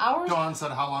couple hours. Dawn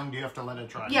said, how long do you have to let it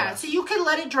dry? Yeah, so you can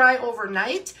let it dry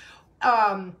overnight.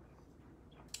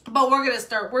 But we're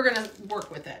gonna work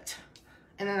with it.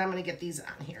 And then I'm gonna get these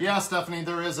on here. Yeah, Stephanie,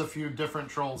 there is a few different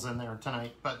trolls in there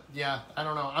tonight. But yeah, I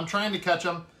don't know. I'm trying to catch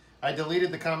them. I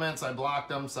deleted the comments, I blocked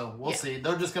them, so we'll see.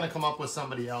 They're just gonna come up with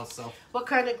somebody else. So what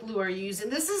kind of glue are you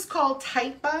using? This is called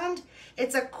Tight Bond.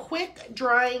 It's a quick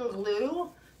drying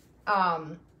glue,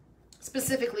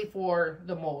 specifically for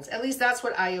the molds. At least that's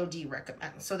what IOD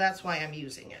recommends. So that's why I'm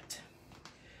using it.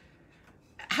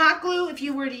 Hot glue, if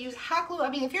you were to use hot glue, I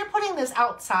mean, if you're putting this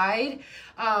outside,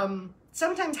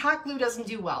 sometimes hot glue doesn't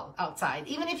do well outside.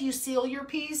 Even if you seal your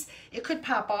piece, it could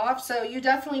pop off. So you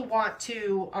definitely want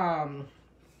to,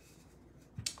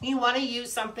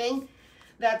 use something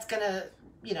that's gonna,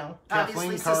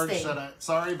 obviously sustain. Said,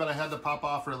 sorry, but I had to pop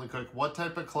off really quick. What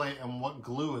type of clay and what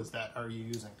glue is that are you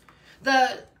using?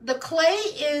 The clay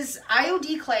is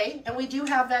IOD clay, and we do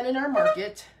have that in our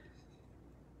market.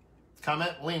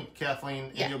 Comment link,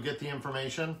 Kathleen, and you'll get the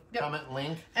information. Yep. Comment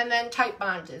link. And then Tight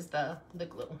Bond is the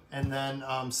glue. And then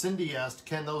Cindy asked,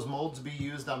 can those molds be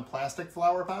used on plastic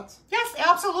flower pots? Yes,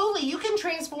 absolutely. You can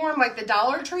transform like the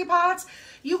Dollar Tree pots.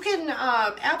 You can,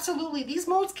 absolutely, these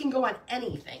molds can go on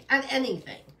anything,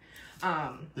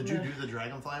 Did you do the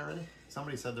dragonfly already?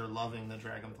 Somebody said they're loving the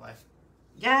dragonfly.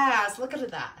 Yes, look at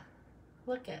that.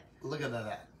 Look at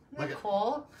that. Look at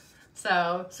cool.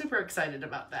 So, super excited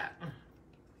about that.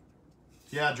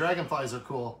 Yeah, dragonflies are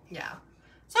cool. Yeah.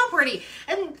 So pretty.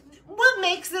 And what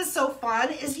makes this so fun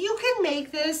is you can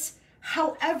make this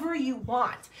however you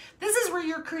want. This is where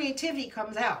your creativity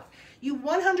comes out. You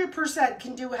 100%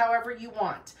 can do however you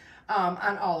want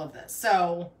on all of this.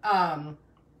 So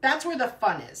that's where the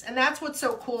fun is. And that's what's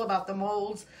so cool about the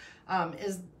molds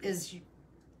is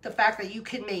the fact that you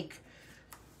can make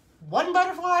one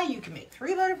butterfly, you can make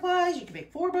 3 butterflies, you can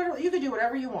make 4 butterflies, you can do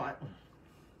whatever you want.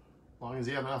 As long as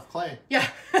you have enough clay. Yeah.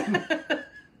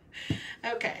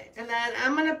 Okay, and then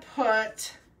I'm gonna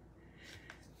got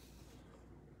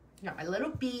my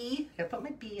little bee. Gotta put my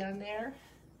bee on there.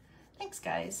 Thanks,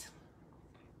 guys.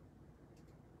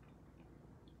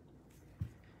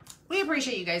 We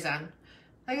appreciate you guys on.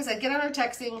 Like I said, get on our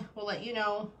texting. We'll let you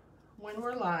know when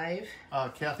we're live.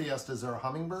 Kathy asked, is there a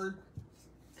hummingbird?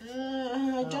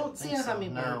 I don't see a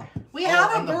hummingbird. No. We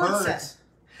have a bird set.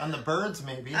 On the birds,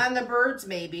 maybe. On the birds,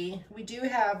 maybe. We do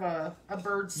have a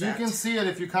bird set. You can see it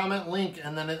if you comment link,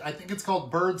 and then I think it's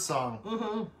called Bird Song.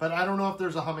 Mm-hmm. But I don't know if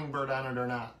there's a hummingbird on it or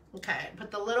not. Okay,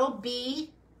 put the little bee.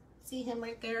 See him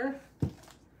right there?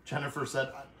 Jennifer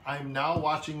said, I'm now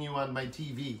watching you on my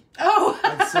TV. Oh!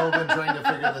 I've still been trying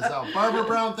to figure this out. Barbara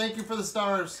Brown, thank you for the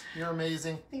stars. You're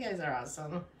amazing. You guys are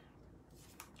awesome.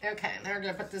 Okay, now we're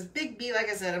going to put this big bee, like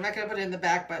I said. I'm not going to put it in the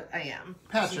back, but I am.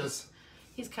 Patches.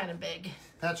 He's kind of big.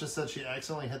 Patches said she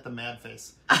accidentally hit the mad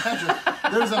face. Patches,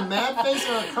 there's a mad face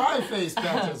or a cry face,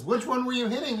 Patches. Which one were you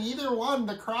hitting? Either one,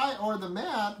 the cry or the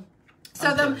mad.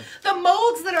 So the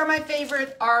molds that are my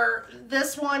favorite are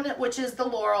this one, which is the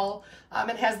Laurel.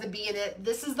 It has the bee in it.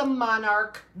 This is the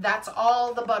Monarch. That's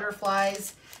all the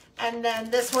butterflies. And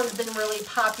then this one's been really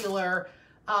popular.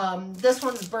 This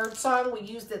one's Bird Song. We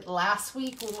used it last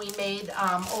week when we made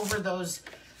over those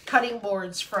cutting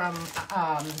boards from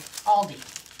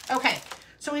Aldi. Okay,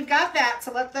 so we've got that,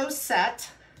 so let those set.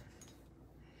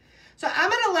 So I'm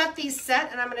gonna let these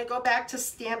set and I'm gonna go back to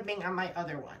stamping on my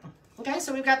other one. Okay,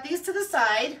 so we've got these to the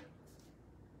side.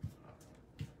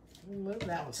 Move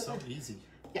That was so easy.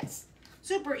 Yes,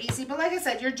 super easy. But like I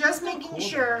said, you're just making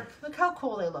sure. Look how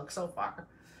cool they look so far.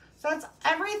 So that's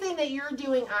everything that you're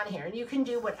doing on here, and you can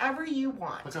do whatever you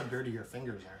want. Look how dirty your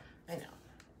fingers are. I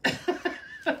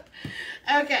know.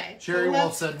 Okay. Sherry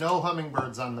Wolf said no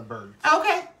hummingbirds on the bird.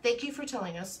 Okay. Thank you for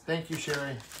telling us. Thank you,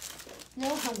 Sherry.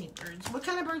 No hummingbirds. What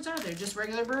kind of birds are they? Just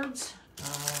regular birds?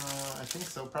 I think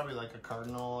so. Probably like a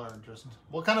cardinal or just...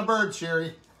 What kind of birds,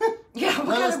 Sherry? Yeah,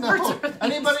 what Let kind of birds know. are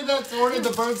they? Anybody that's ordered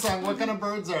the bird song, what kind of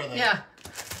birds are they? Yeah.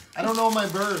 I don't know my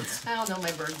birds. I don't know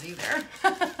my birds either.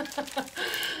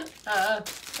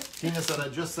 Tina said, I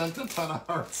just sent a ton of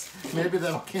hearts. Maybe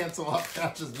that'll cancel out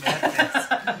Patch's madness.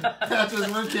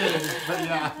 Patch's, we're kidding. But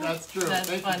yeah, that's true. That's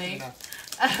thank funny. You, Tina.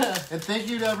 And thank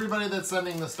you to everybody that's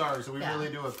sending the stars. We really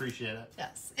do appreciate it.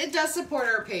 Yes. It does support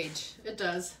our page. It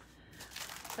does.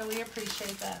 So we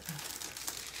appreciate that.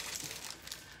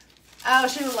 Oh,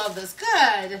 she would love this.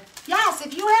 Good. Yes,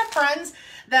 if you have friends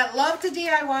that love to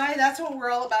DIY, that's what we're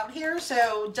all about here.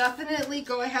 So definitely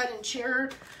go ahead and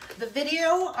share the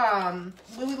video.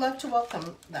 We would love to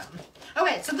welcome them.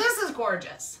 Okay, so this is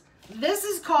gorgeous. This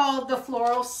is called the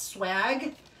Floral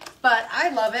Swag, but I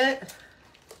love it.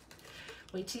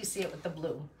 Wait till you see it with the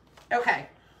blue. Okay,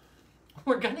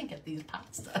 we're gonna get these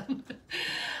pots done.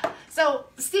 So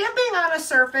stamping on a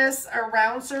surface, a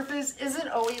round surface, isn't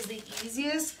always the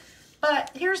easiest,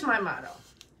 but here's my motto.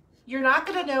 You're not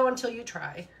gonna know until you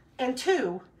try. And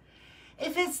two,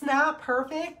 if it's not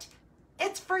perfect,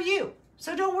 it's for you.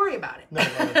 So don't worry about it. No,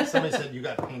 somebody said you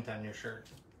got paint on your shirt.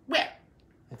 Where?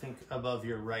 I think above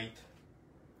your right.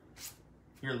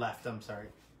 Your left, I'm sorry.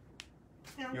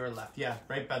 No. Your left, yeah,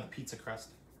 right by the pizza crust.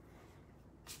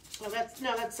 Well, that's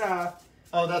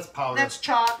Oh, that's powder. That's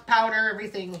chalk, powder,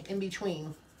 everything in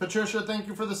between. Patricia, thank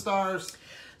you for the stars.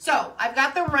 So I've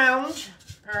got the round,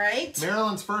 all right?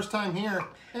 Marilyn's first time here.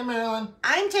 Hey, Marilyn.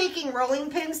 I'm taking rolling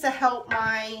pins to help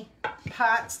my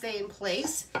pot stay in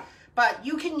place, but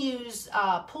you can use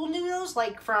pool noodles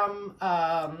like from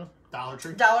Dollar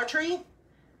Tree. Dollar Tree.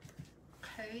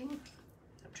 Okay, I'm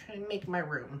trying to make my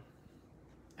room.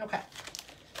 Okay,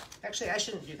 actually I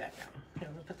shouldn't do that now. Here,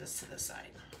 I'm gonna put this to the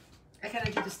side. I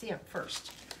gotta do the stamp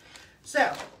first.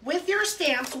 So with your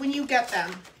stamps, when you get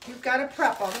them, you've got to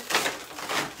prep them.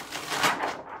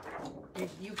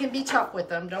 You can be tough with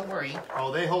them, don't worry.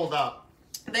 Oh, they hold up.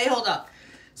 They hold up.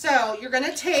 So you're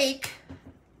gonna take,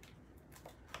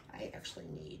 I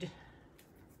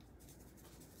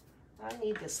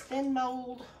need this thin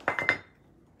mold.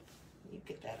 You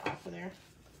get that off of there.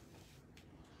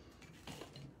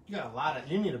 You got a lot of,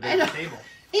 you need a bigger table.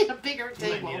 Need a bigger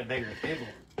table. You might need a bigger table.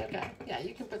 Okay, yeah,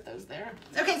 you can put those there.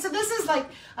 Okay, so this is like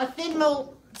a thin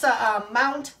mold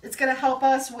mount. It's gonna help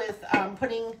us with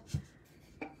putting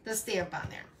the stamp on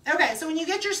there. Okay, so when you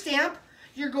get your stamp,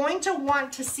 you're going to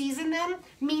want to season them,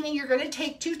 meaning you're gonna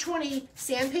take 220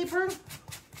 sandpaper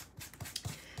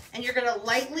and you're gonna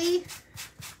lightly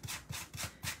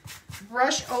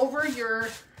brush over your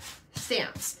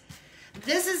stamps.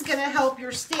 This is gonna help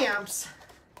your stamps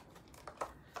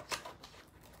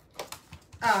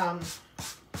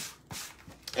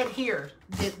adhere,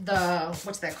 the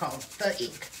what's that called? The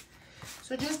ink.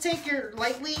 So just take your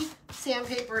lightly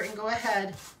sandpaper and go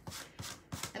ahead,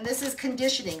 and this is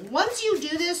conditioning. Once you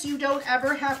do this, you don't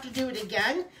ever have to do it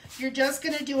again. You're just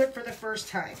gonna do it for the first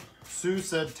time. Sue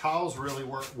said towels really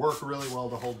work really well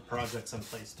to hold projects in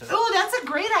place too. Oh, that's a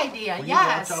great idea. Will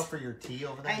yes. you watch out for your tea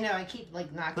over there? I know, I keep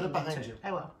like knocking. Put it behind you.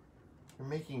 I will. You're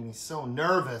making me so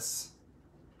nervous.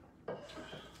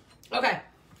 Okay.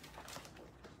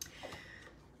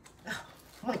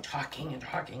 I'm like talking and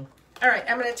talking. All right,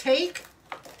 I'm gonna take,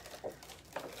 how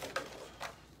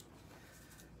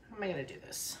am I gonna do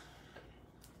this?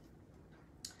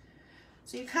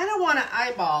 So you kind of want to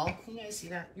eyeball, can you guys see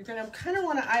that? You're gonna kind of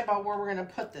want to eyeball where we're gonna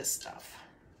put this stuff.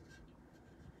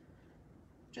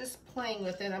 Just playing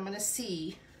with it, I'm gonna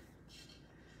see.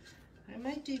 I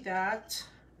might do that,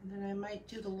 and then I might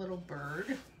do the little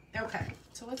bird. Okay,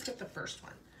 so let's get the first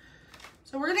one.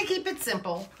 So we're gonna keep it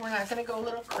simple. We're not gonna go a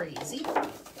little crazy.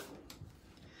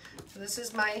 So this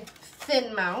is my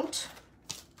thin mount.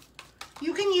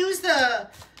 You can use the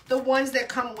ones that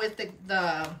come with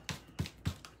the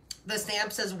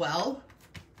stamps as well.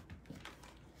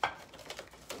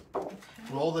 Okay.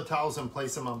 Roll the towels and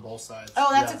place them on both sides.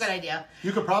 Oh, that's a good idea.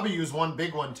 You could probably use one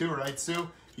big one too, right, Sue?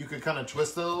 You could kind of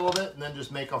twist it a little bit and then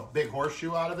just make a big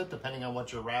horseshoe out of it, depending on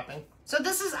what you're wrapping. So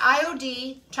this is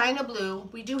IOD, China Blue.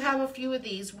 We do have a few of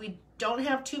these. We don't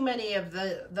have too many of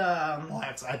the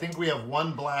blacks. I think we have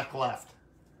one black left.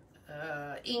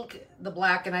 Ink, the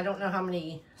black, and I don't know how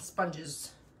many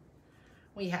sponges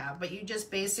we have, but you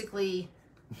just basically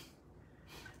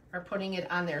are putting it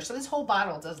on there. So this whole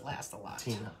bottle does last a lot.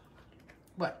 Tina.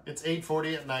 What? It's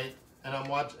 8:40 at night,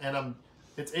 and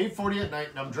it's 8:40 at night,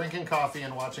 and I'm drinking coffee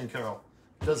and watching Carol.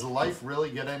 Does life really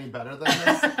get any better than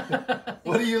this?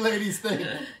 What do you ladies think?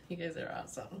 You guys are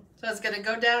awesome. So it's going to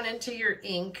go down into your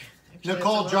ink. Actually,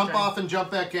 Nicole, jump off and jump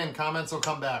back in. Comments will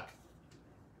come back.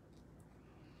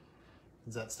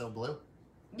 Is that still blue?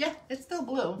 Yeah, it's still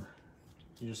blue.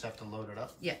 You just have to load it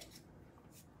up. Yeah.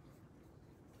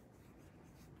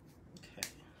 Okay.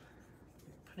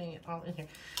 Putting it all in here.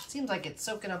 Seems like it's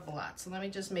soaking up a lot, so let me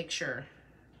just make sure.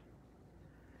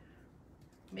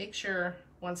 Make sure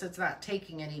once it's not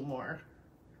taking anymore,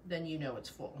 then you know it's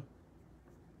full.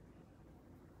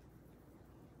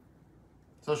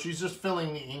 So she's just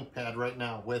filling the ink pad right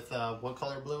now with, what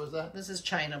color blue is that? This is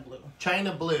China blue.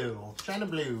 China blue. China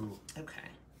blue. Okay.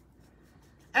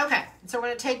 Okay, so we're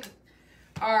going to take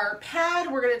our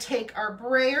pad, we're going to take our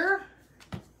brayer.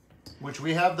 Which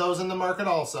we have those in the market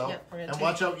also. Yep, and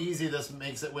watch how easy this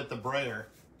makes it with the brayer.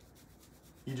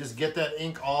 You just get that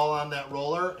ink all on that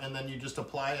roller, and then you just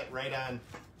apply it right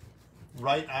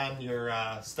on your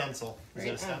stencil. Is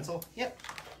it a stencil? Yep.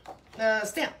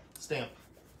 Stamp. Stamp.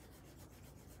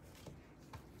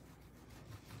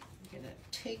 I'm going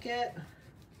to take it.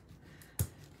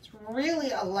 It's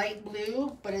really a light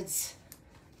blue, but it's...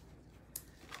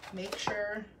 Make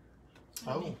sure.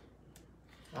 Oh.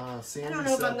 Sandy I don't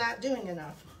know if said, I'm not doing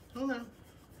enough. Hold on.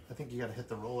 I think you got to hit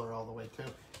the roller all the way too.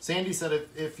 Sandy said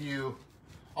if you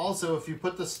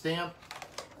put the stamp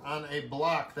on a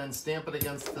block, then stamp it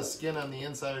against the skin on the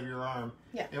inside of your arm.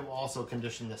 Yeah. It will also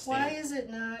condition the stamp. Why is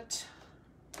it not?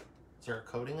 Is there a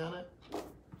coating on it?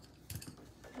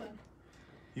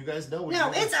 You guys know.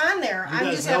 No, it's on there. You I'm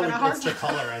guys just know having a hard it's time. the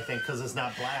color, I think, because it's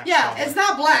not black. Yeah, so it's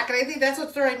not black, and I think that's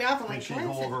what's throwing me off. I'm make like, sure you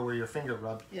go over where your finger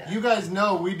rubbed. Yeah. You guys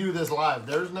know we do this live.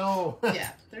 There's no. Yeah,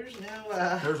 there's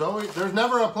no. There's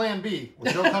never a plan B.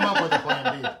 She'll come up with a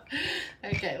plan B.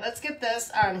 Okay, let's get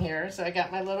this on here. So I got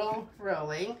my little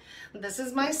rolling. This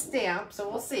is my stamp, so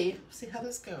we'll see how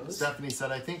this goes. Stephanie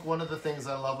said, I think one of the things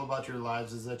I love about your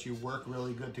lives is that you work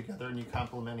really good together and you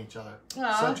complement each other.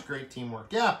 Aww. Such great teamwork.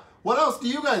 Yeah. What else do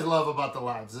you guys love about the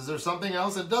lives? Is there something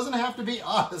else? It doesn't have to be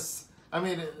us. I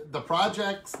mean, the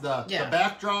projects, the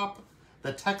backdrop,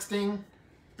 the texting.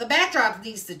 The backdrop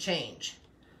needs to change.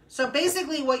 So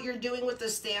basically what you're doing with the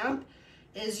stamp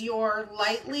is you're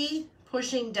lightly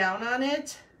pushing down on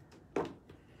it.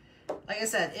 Like I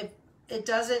said, if it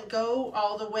doesn't go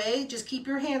all the way, just keep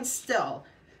your hands still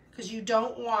because you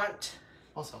don't want...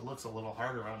 Also, it looks a little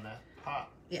harder on that pot.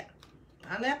 Yeah.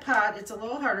 On that pot, it's a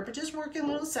little harder, but just work in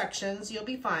little sections. You'll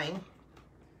be fine.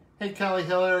 Hey, Kelly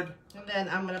Hillard. And then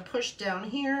I'm going to push down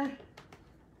here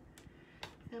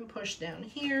and push down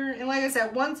here. And like I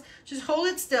said, just hold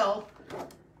it still.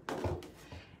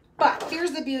 But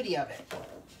here's the beauty of it.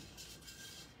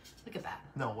 Look at that.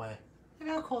 No way. Look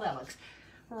how cool that looks.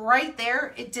 Right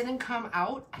there, it didn't come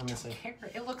out. I Let me don't see. care.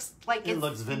 It looks like It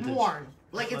looks vintage. worn.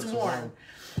 Like It it's looks worn. worn.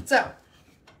 So,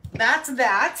 that's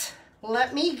that.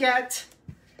 Let me get...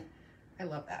 I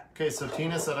love that. Okay, so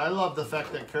Tina said, I love the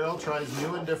fact that Carol tries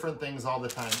new and different things all the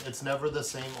time. It's never the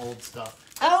same old stuff.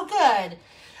 Oh, good.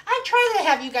 I try to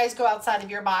have you guys go outside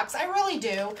of your box. I really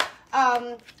do.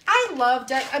 I love,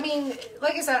 I mean,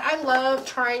 like I said, I love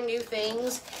trying new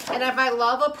things. And if I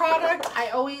love a product, I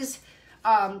always,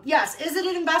 yes, is it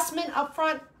an investment up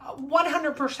front?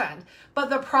 100%. But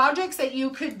the projects that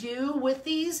you could do with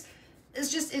these,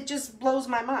 it just blows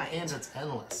my mind. And it's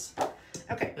endless.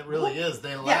 Okay. It really is.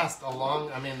 They last they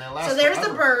last So there's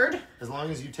forever, the bird. as long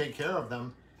as you take care of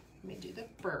them. Let me do the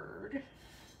bird.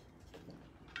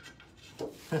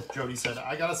 Jody said,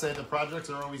 I gotta say, the projects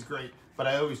are always great, but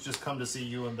I always just come to see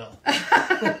you and Bill.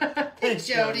 Thanks,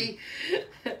 Jody.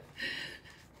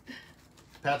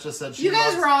 Pat just said You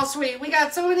guys were all sweet. We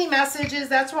got so many messages.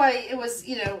 That's why it was,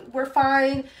 we're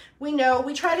fine. We know.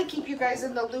 We try to keep you guys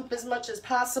in the loop as much as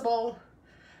possible.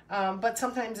 But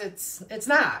sometimes it's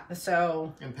not.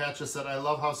 So. And Pat just said, I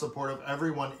love how supportive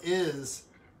everyone is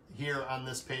here on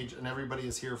this page, and everybody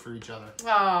is here for each other.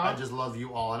 Aww. I just love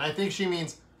you all. And I think she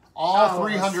means all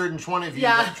 320 of you,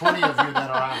 20 of you that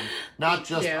are on, not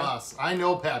just us. I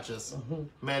know Patches.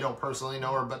 I mean, I don't personally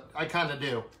know her, but I kind of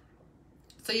do.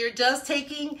 So you're just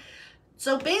taking,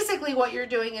 so basically what you're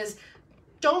doing is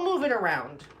don't move it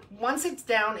around. Once it's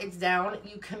down,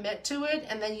 you commit to it,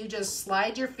 and then you just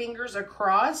slide your fingers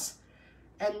across,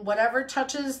 and whatever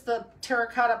touches the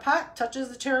terracotta pot, touches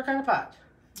the terracotta pot.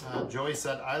 Joey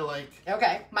said, I like...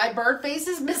 Okay, my bird face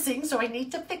is missing, so I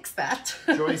need to fix that.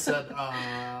 Joey said,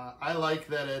 I like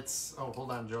that it's... Oh,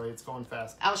 hold on, Joey. It's going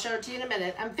fast. I'll show it to you in a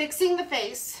minute. I'm fixing the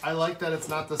face. I like that it's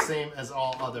not the same as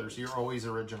all others. You're always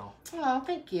original. Oh,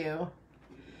 thank you.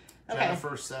 Okay.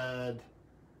 Jennifer said,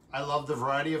 I love the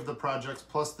variety of the projects,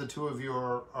 plus the two of you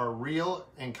are real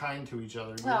and kind to each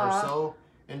other. You are so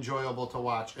enjoyable to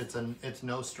watch. It's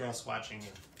no stress watching you.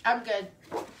 I'm good.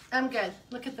 I'm good.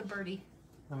 Look at the birdie.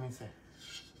 Let me see.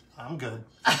 I'm good.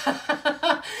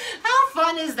 How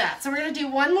fun is that? So we're going to do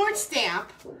one more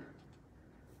stamp.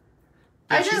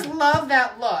 I just love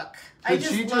that look. Did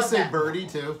she just say birdie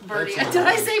too? Birdie. Did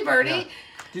I say birdie? Yeah.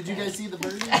 Did you guys see the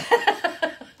birdie?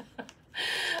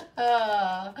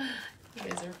 You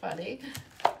guys are funny.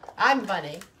 I'm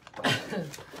funny.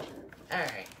 All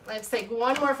right, let's take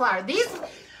one more flower.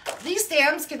 These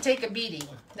stamps can take a beating,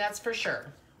 that's for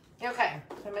sure. Okay,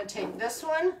 I'm gonna take this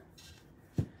one.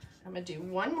 I'm gonna do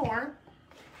one more.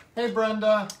 Hey,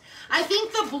 Brenda. I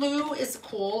think the blue is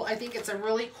cool. I think it's a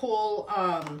really cool,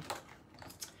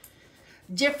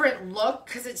 different look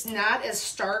because it's not as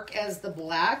stark as the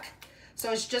black.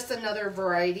 So it's just another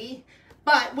variety.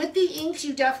 But with the inks,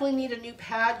 you definitely need a new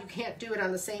pad. You can't do it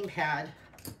on the same pad.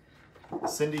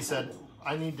 Cindy said,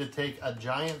 I need to take a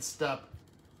giant step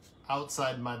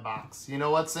outside my box. You know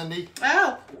what, Cindy?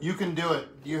 Oh. You can do it.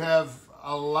 You have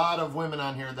a lot of women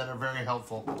on here that are very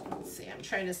helpful. Let's see. I'm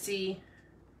trying to see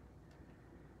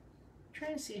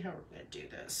how we're going to do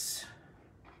this.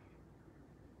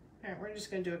 All right, we're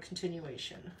just going to do a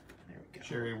continuation. There we go.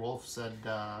 Sherry Wolf said,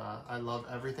 I love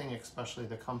everything, especially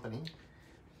the company.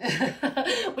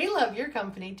 We love your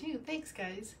company too. Thanks,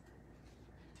 guys.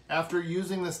 After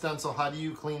using the stencil, how do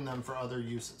you clean them for other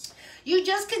uses? You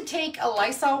just can take a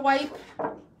Lysol wipe.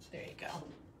 There you go.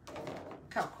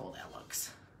 Look how cool that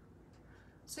looks.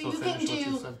 So you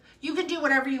can do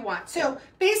whatever you want. So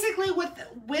basically with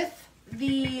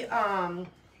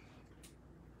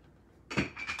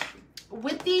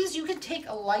these, you can take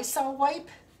a Lysol wipe,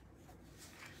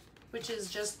 which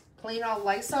is just plain old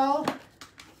Lysol.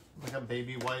 Like a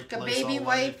baby wipe. Like a baby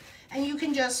wipe, and you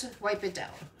can just wipe it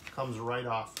down. Comes right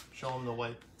off. Show them the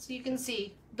wipe. So you can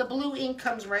see the blue ink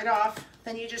comes right off.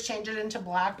 Then you just change it into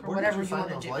black or whatever you want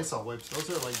to do. Where did you find those Lysol wipes?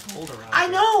 Those are like gold around. I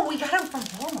know. We got them from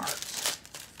Walmart.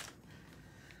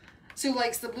 Sue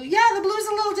likes the blue. Yeah, the blue's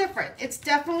a little different. It's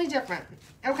definitely different.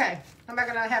 Okay, I'm not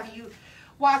gonna have you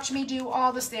watch me do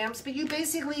all the stamps, but you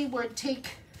basically would take.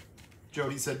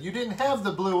 Jody said, you didn't have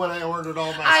the blue when I ordered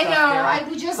all my stuff. I know.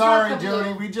 We just got the blue. Sorry,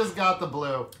 Jody. We just got the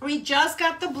blue. We just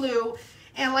got the blue.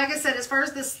 And like I said, as far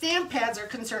as the stamp pads are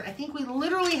concerned, I think we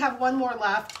literally have one more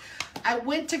left. I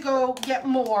went to go get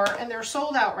more, and they're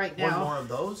sold out right now. One more of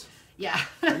those? Yeah.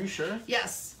 Are you sure?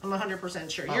 Yes, I'm 100%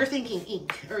 sure. Oh. You're thinking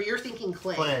ink, or you're thinking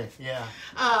clay. Clay, yeah.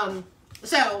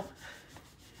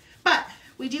 But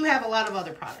we do have a lot of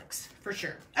other products, for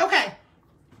sure. Okay.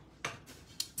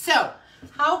 So,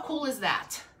 how cool is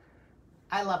that?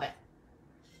 I love it.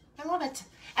 I love it.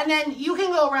 And then you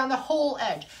can go around the whole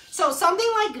edge. So something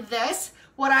like this,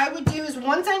 what I would do is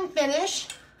once I'm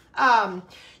finished,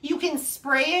 you can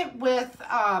spray it with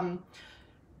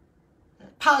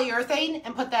polyurethane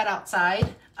and put that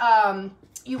outside.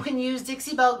 You can use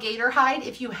Dixie Belle Gator Hide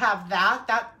if you have that.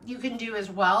 That you can do as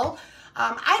well.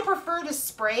 I prefer to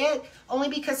spray it only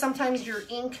because sometimes your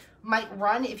ink might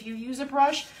run if you use a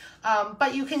brush,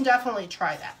 but you can definitely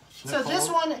try that. Nicole, so this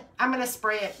one, I'm going to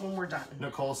spray it when we're done.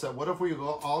 Nicole said, what if we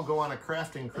all go on a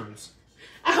crafting cruise?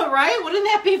 All right, wouldn't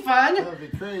that be fun? That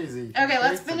would be crazy. Okay,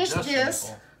 let's finish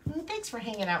this. Thanks for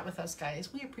hanging out with us, guys.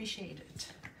 We appreciate it.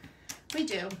 We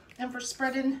do. And for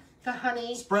spreading the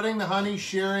honey. Spreading the honey,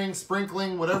 sharing,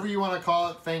 sprinkling, whatever you want to call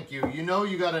it, thank you. You know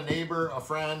you got a neighbor, a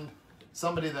friend,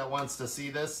 somebody that wants to see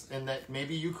this and that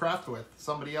maybe you craft with,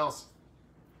 somebody else.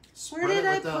 Where did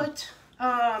I put...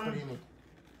 What do you need?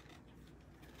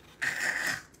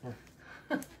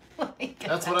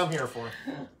 That's what I'm here for.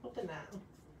 Open that.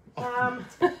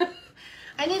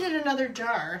 I needed another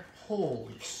jar.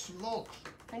 Holy smoke!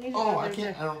 I need. Oh, I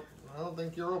can't. I don't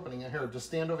think you're opening it. Here, just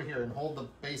stand over here and hold the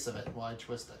base of it while I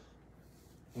twist it.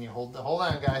 And you hold the. Hold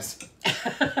on, guys.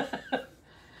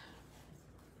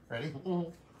 Ready? Mm-hmm.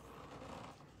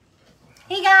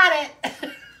 He got it.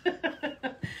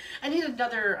 I need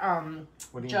another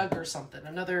jug or something.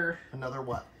 Another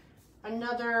what?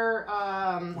 Another.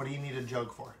 What do you need a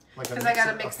jug for? Like because I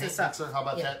gotta mix this up. Mixer? How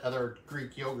about that other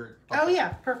Greek yogurt? Oh yeah,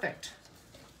 perfect.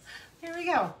 Here we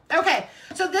go. Okay,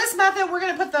 so this method, we're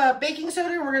gonna put the baking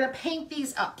soda and we're gonna paint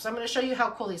these up. So I'm gonna show you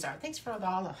how cool these are. Thanks for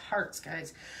all the hearts,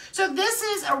 guys. So this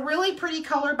is a really pretty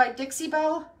color by Dixie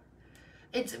Belle.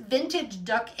 It's Vintage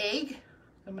Duck Egg.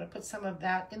 I'm going to put some of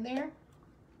that in there.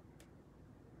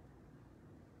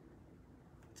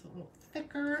 It's a little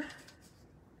thicker.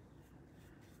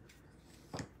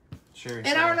 Sure.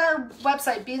 And on our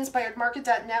website,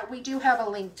 beinspiredmarket.net, we do have a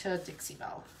link to Dixie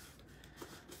Belle.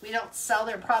 We don't sell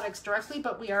their products directly,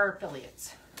 but we are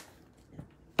affiliates.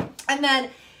 And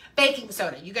then baking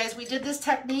soda. You guys, we did this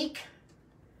technique.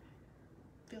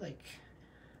 I feel like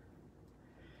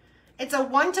it's a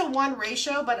 1-to-1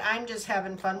 ratio, but I'm just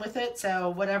having fun with it.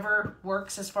 So whatever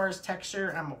works as far as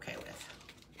texture, I'm okay with.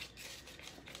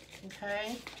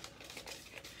 Okay.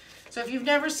 So if you've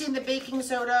never seen the baking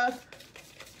soda,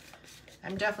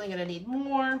 I'm definitely going to need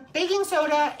more. Baking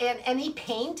soda and any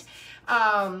paint,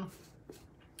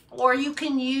 or you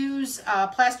can use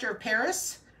plaster of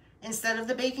Paris instead of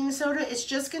the baking soda. It's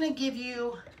just going to give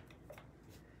you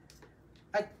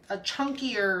a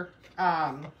chunkier,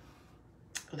 oh,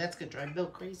 that's going to drive Bill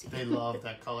crazy. They love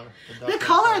that color. The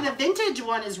color, the vintage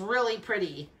one is really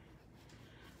pretty.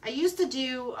 I used to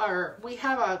do, or we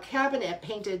have a cabinet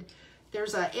painted.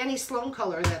 There's a Annie Sloan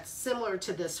color that's similar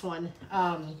to this one,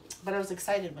 but I was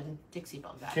excited when Dixie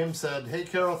Belle got it. Kim said, "Hey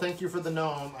Carol, thank you for the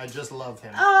gnome. I just love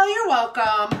him." Oh, you're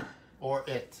welcome. Or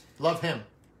it. Love him.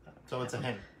 So it's a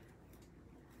him.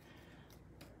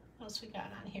 What else we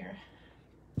got on here?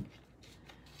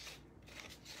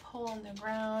 Hole in the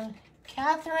ground.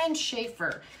 Catherine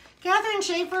Schaefer. Catherine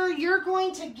Schaefer, you're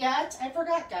going to get, I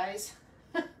forgot, guys.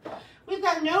 We've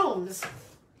got gnomes.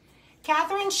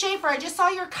 Catherine Schaefer, I just saw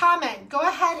your comment. Go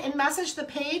ahead and message the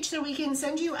page so we can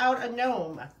send you out a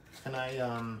gnome. Can I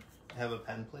have a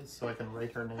pen, please, so I can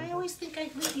write her name? I always think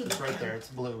I'd leave you the It's right pen. there. It's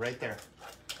blue, right there.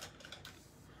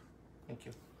 Thank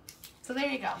you. So there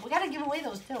you go. We got to give away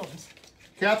those gnomes.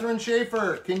 Catherine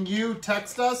Schaefer, can you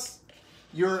text us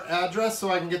your address so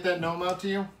I can get that gnome out to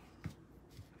you?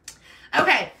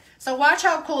 Okay, so watch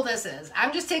how cool this is.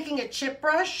 I'm just taking a chip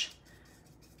brush.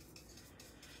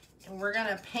 And we're going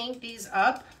to paint these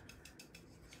up.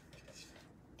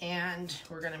 And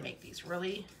we're going to make these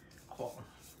really cool.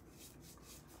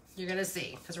 You're going to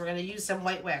see, because we're going to use some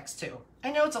white wax too.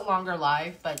 I know it's a longer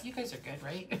live, but you guys are good,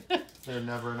 right? They're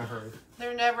never in a hurry.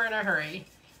 They're never in a hurry.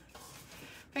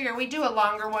 Figure we do a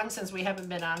longer one since we haven't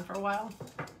been on for a while.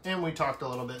 And we talked a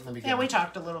little bit in the beginning. Yeah, we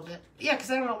talked a little bit. Yeah, because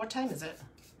I don't know, what time is it?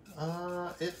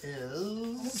 It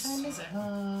is... What time is it?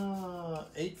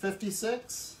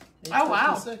 8:56. Oh,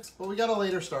 wow. 8:56. But we got a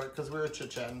later start because we were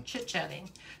chit-chatting. Chit-chatting.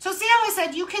 So see how I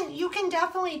said you can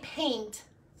definitely paint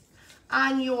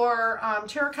on your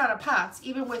terracotta pots,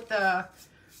 even with the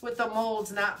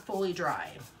molds not fully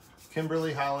dry.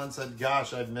 Kimberly Holland said,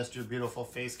 "Gosh, I've missed your beautiful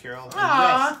face, Carol." And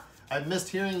Aww. yes, I've missed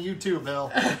hearing you too,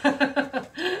 Bill.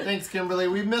 Thanks, Kimberly.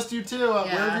 We've missed you too. Where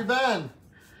have you been?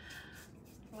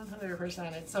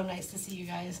 100%. It's so nice to see you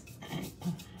guys.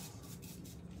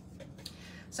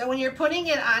 So when you're putting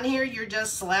it on here, you're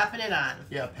just slapping it on.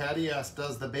 Yeah, Patty asked,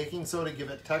 does the baking soda give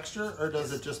it texture or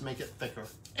does it just make it thicker?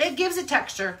 It gives it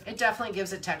texture. It definitely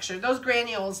gives it texture. Those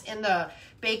granules in the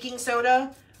baking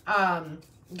soda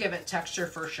give it texture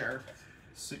for sure.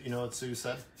 So, you know what Sue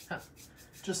said? Huh.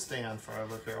 Just stay on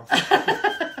forever, Carol.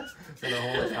 Gonna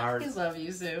hold it hard. I love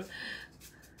you, Sue.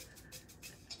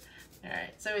 All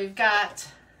right, so we've got...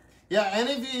 Yeah,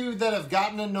 any of you that have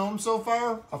gotten a gnome so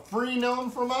far, a free gnome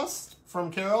from us,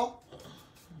 from Carol,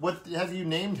 what have you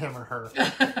named him or her?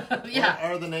 Yeah.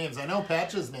 What are the names? I know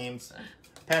Patch's names.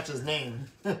 Patch's name.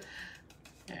 All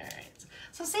right.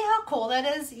 So see how cool that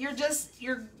is?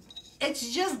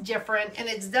 It's just different, and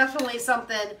it's definitely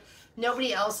something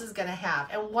nobody else is going to have.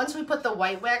 And once we put the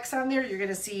white wax on there, you're going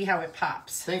to see how it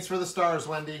pops. Thanks for the stars,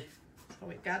 Wendy. So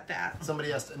we've got that.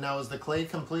 Somebody asked, now is the clay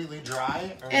completely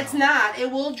dry? Or It's no? not.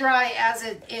 It will dry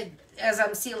as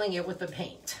I'm sealing it with the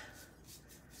paint.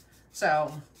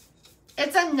 So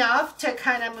it's enough to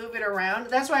kind of move it around.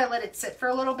 That's why I let it sit for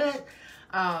a little bit.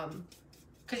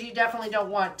 Because you definitely don't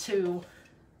want to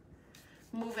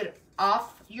move it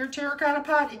off your terracotta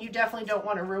pot, and you definitely don't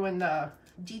want to ruin the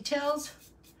details.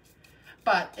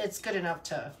 But it's good enough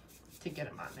to get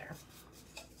them on there.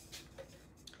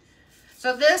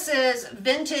 So this is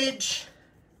vintage.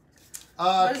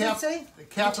 What does it say?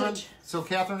 Catherine. Vintage. So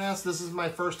Catherine asked, "This is my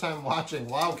first time watching."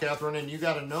 Wow, Catherine, and you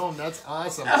got a gnome. That's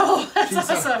awesome. Oh, that's She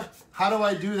said, awesome. how do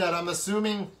I do that? I'm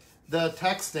assuming the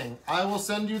texting. I will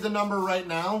send you the number right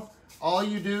now. All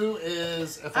you do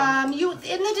is if You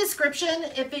in the description,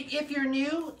 if you're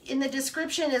new, in the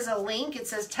description is a link. It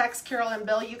says text Carol and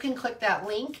Bill. You can click that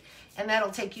link, and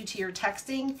that'll take you to your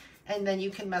texting, and then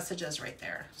you can message us right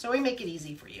there. So we make it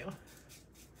easy for you.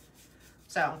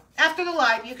 So after the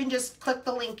live, you can just click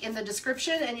the link in the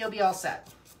description, and you'll be all set.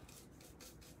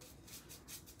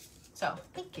 So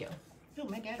thank you. Oh,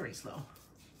 my battery's low.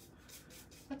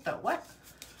 What the what?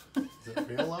 Is it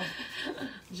real low?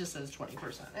 It just says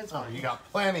 20%. It's Oh, fine. you got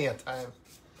plenty of time.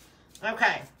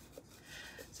 Okay.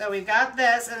 So we've got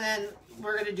this, and then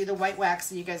we're going to do the white wax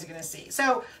that you guys are going to see.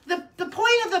 So the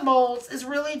point of the molds is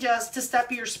really just to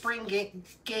step your spring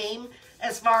game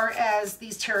as far as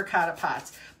these terracotta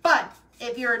pots. But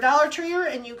if you're a Dollar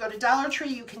Treeer and you go to Dollar Tree,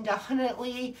 you can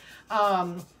definitely...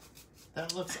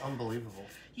 that looks unbelievable.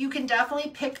 You can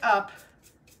definitely pick up...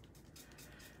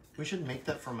 We should make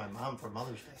that for my mom for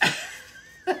Mother's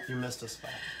Day. You missed a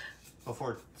spot.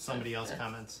 Before somebody else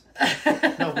comments.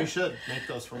 No, we should make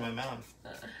those for my mom.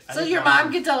 So your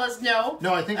mom can tell us no?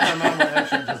 No, I think my mom would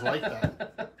actually just like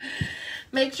that.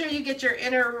 Make sure you get your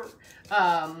inner,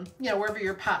 wherever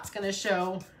your pot's going to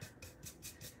show.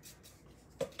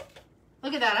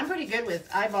 Look at that. I'm pretty good with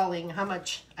eyeballing how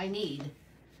much I need.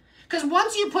 Because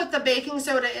once you put the baking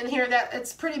soda in here,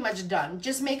 it's pretty much done.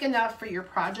 Just make enough for your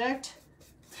project.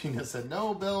 Tina said,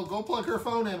 no, Bill, go plug her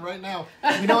phone in right now.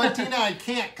 You know what, Tina? I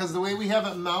can't because the way we have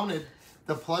it mounted,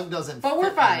 the plug doesn't But fit we're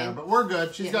right fine. now, but we're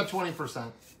good. She's got 20%. Yeah,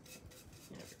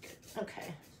 we're good.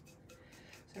 Okay.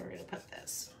 So we're going to put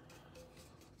this.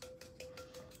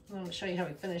 I'm going to show you how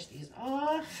we finish these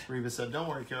off. Reva said, don't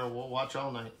worry, Carol, we'll watch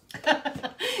all night.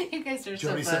 You guys are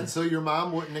Jody so fun. said, so your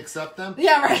mom wouldn't accept them?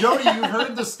 Yeah, right. Jody, you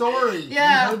heard the story.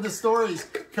 Yeah. You heard the stories.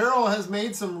 Carol has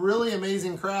made some really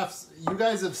amazing crafts. You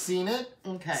guys have seen it.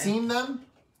 Okay. Seen them.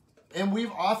 And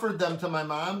we've offered them to my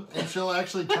mom, and she'll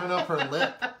actually turn up her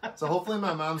lip. So hopefully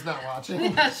my mom's not watching.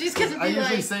 Yeah, she's going to be I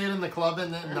usually like, say it in the club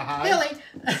and in the hive. Billy.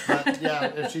 But yeah,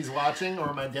 if she's watching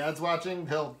or my dad's watching,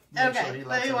 he'll make sure he Okay, lets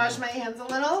let me her wash know. my hands a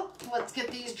little. Let's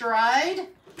get these dried.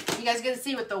 You guys going to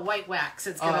see with the white wax,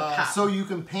 it's going to pop. So you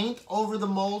can paint over the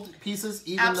mold pieces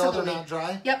even though Absolutely. they're not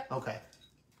dry? Yep. Okay.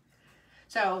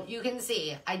 So you can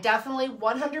see, I definitely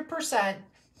 100%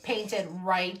 painted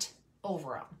right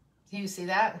over them. Do you see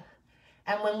that?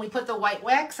 And when we put the white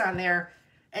wax on there,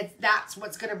 that's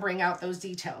what's going to bring out those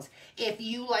details. If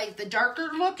you like the darker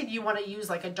look and you want to use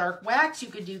like a dark wax, you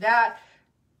could do that.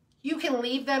 You can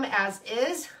leave them as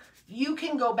is. You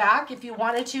can go back if you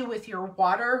wanted to with your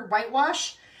water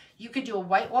whitewash. You could do a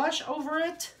whitewash over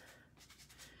it.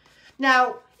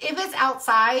 Now, if it's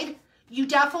outside, you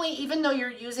definitely, even though you're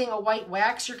using a white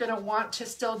wax, you're going to want to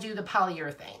still do the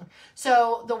polyurethane.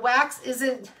 So the wax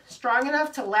isn't strong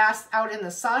enough to last out in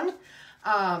the sun.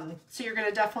 So you're going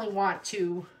to definitely want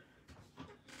to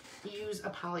use a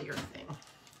polyurethane.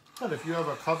 But if you have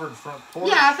a covered front porch.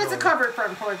 Yeah, if it's a covered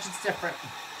front porch, it's different.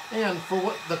 And for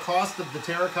what the cost of the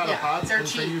terracotta pots they're and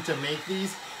cheap. for you to make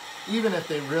these, even if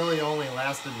they really only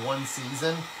lasted one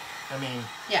season, I mean,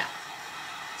 Yeah.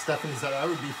 Stephanie said, I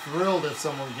would be thrilled if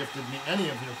someone gifted me any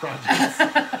of your projects.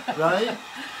 Right?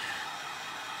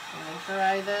 I'm going to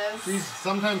try this.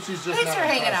 Sometimes she's just Thanks not for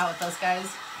hanging impressed. out with us, guys.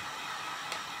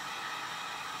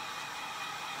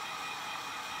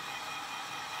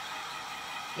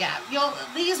 Yeah,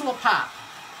 these will pop.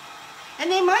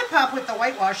 And they might pop with the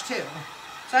whitewash too.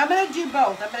 So I'm going to do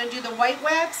both. I'm going to do the white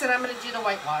wax and I'm going to do the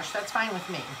whitewash. That's fine with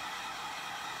me.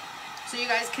 So you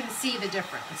guys can see the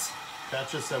difference. Pat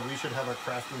just said we should have a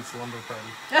crafting slumber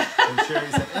party. And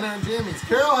Sherry said, in our jammies.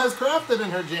 Carol has crafted in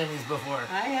her jammies before.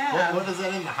 I have. What is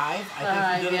that, in the hive?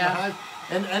 I think you did in the hive.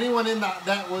 And anyone in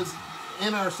that was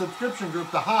in our subscription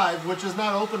group, the Hive, which is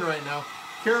not open right now,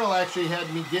 Carol actually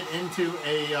had me get into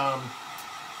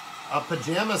a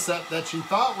pajama set that she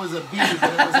thought was a bee,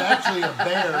 but it was actually a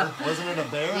bear. Wasn't it a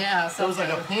bear? Yeah, It was like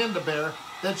a panda bear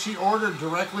that she ordered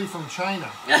directly from China.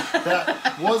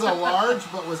 That was a large,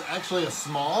 but was actually a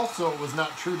small, so it was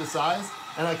not true to size,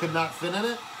 and I could not fit in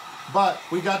it. But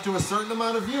we got to a certain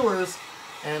amount of viewers,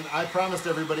 and I promised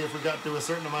everybody if we got to a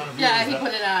certain amount of viewers he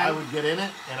put it on. I would get in it,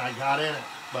 and I got in it.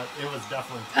 But it was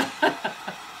definitely tough.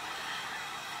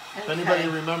 If anybody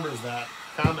remembers that,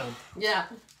 comment. Yeah.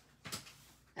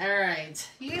 All right.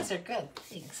 You guys are good.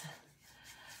 Thanks.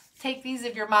 Take these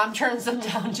if your mom turns them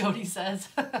down, Jody says.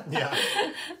 Yeah.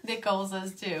 Nicole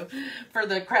says too, for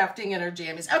the crafting in her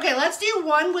jammies. Okay, let's do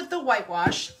one with the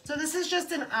whitewash. So this is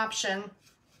just an option.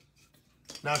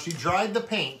 Now she dried the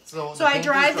paint. So I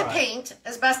dried the paint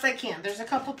as best I can. There's a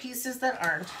couple pieces that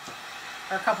aren't,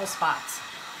 or a couple spots.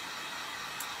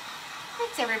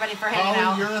 Thanks everybody for hanging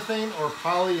out. Polyurethane or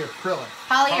polyacrylic?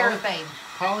 Polyurethane.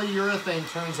 Polyurethane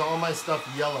turns all my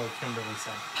stuff yellow, Kimberly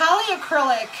said.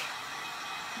 Polyacrylic,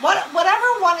 whatever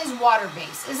one is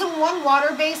water-based. Isn't one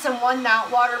water-based and one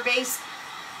not water-based?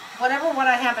 Whatever one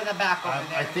I have in the back over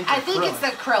there. I think it's the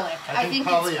acrylic. I think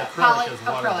polyacrylic is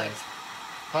water-based.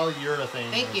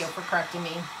 Polyurethane Thank you for correcting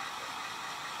me.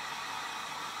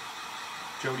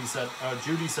 Judy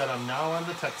said, I'm now on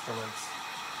the text alerts.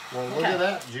 Well, look Okay. at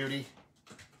that, Judy.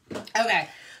 Okay,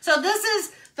 So this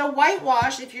is the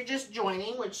whitewash if you're just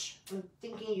joining, which I'm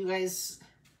thinking you guys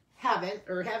haven't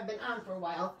or have been on for a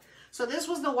while. So this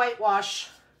was the whitewash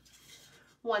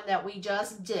one that we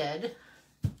just did.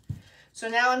 So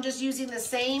now I'm just using the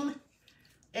same.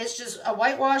 It's just a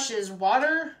whitewash is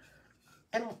water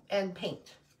and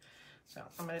paint. So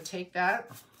I'm going to take that.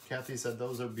 Kathy said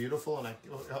those are beautiful,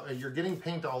 and you're getting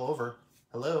paint all over.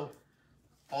 Hello.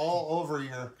 All over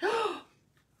your...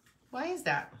 Why is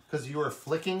that? Because you were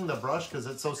flicking the brush because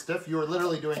it's so stiff. You were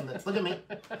literally doing this. Look at me.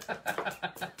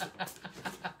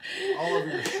 All over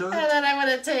your shirt. And then I'm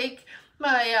going to take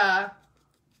my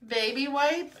baby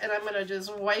wipe and I'm going to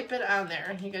just wipe it on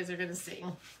there. You guys are going to see.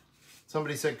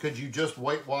 Somebody said, could you just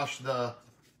whitewash the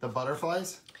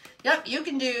butterflies? Yep, you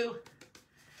can do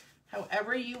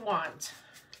however you want.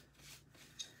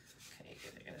 Okay,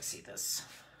 you're going to see this.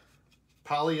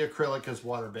 Polyacrylic is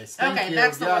water-based. Thank you.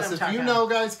 That's the one I'm talking Yes, if you know,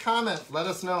 guys, comment. Let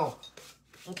us know.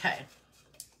 Okay.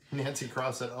 Nancy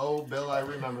Cross said, "Oh, Bill, I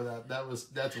remember that.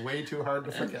 That's way too hard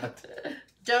to forget."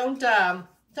 Don't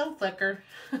flicker.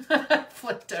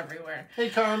 Flipped everywhere. Hey,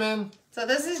 Carmen. So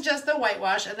this is just the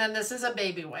whitewash, and then this is a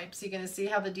baby wipe. So you're going to see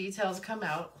how the details come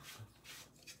out.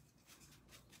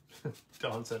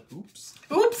 Dawn said, "Oops."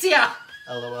 Oops, yeah.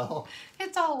 LOL.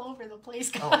 It's all over the place,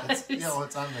 guys. Oh,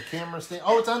 it's on the camera stand.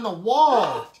 Oh, it's on the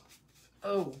wall.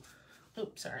 Oh.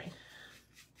 Oops, sorry.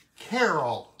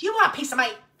 Carol. Do you want a piece of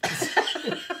my...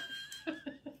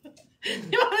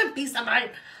 You want a piece of my...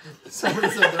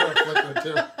 Somebody said they're a flicker,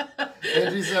 too.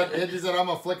 Angie said, I'm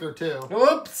a flicker, too.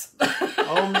 Oops.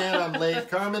 Oh, man, I'm late.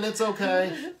 Carmen, it's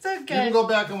okay. It's okay. You can go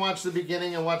back and watch the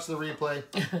beginning and watch the replay.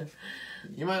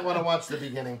 You might want to watch the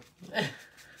beginning.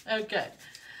 Okay.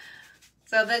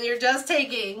 So then you're just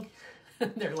taking...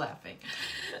 They're laughing.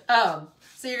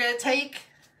 So you're going to take...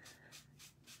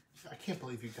 I can't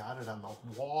believe you got it on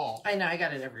the wall. I know, I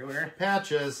got it everywhere.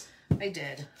 Patches. I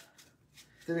did.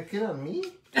 Did it get on me?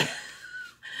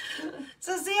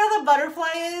 So see how the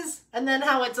butterfly is? And then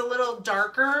how it's a little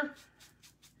darker?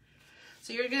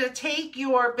 So you're going to take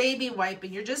your baby wipe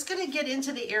and you're just going to get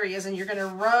into the areas and you're going to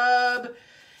rub.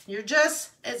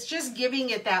 It's just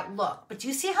giving it that look. But do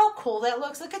you see how cool that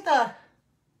looks? Look at the...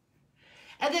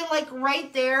 And then like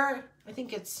right there, I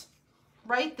think it's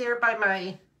right there by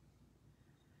my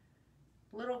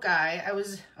little guy. I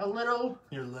was a little...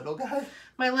 Your little guy?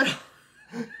 My little...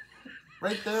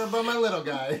 Right there by my little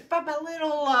guy. By my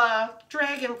little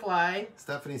dragonfly.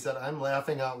 Stephanie said, I'm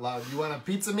laughing out loud. You want a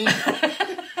pizza meat?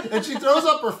 And she throws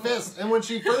up her fist. And when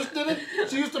she first did it,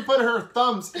 she used to put her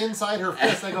thumbs inside her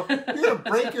fist. I go, you're going to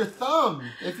break your thumb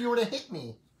if you were to hit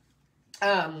me.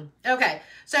 Okay.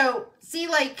 So see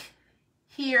like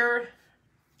here,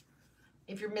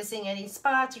 if you're missing any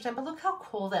spots or something, but look how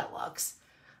cool that looks.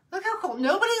 Look how cool.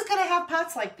 Nobody's going to have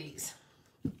pots like these.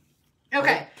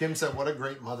 Okay. Right? Kim said, what a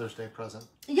great Mother's Day present.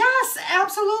 Yes,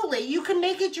 absolutely. You can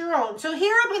make it your own. So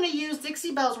here I'm going to use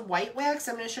Dixie Belle's white wax.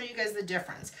 I'm going to show you guys the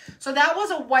difference. So that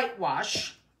was a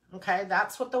whitewash. Okay,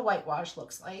 that's what the whitewash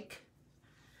looks like.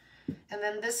 And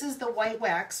then this is the white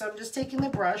wax. So I'm just taking the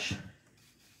brush.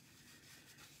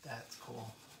 That's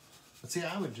cool. But see,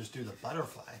 I would just do the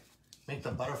butterfly. Make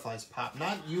the butterflies pop.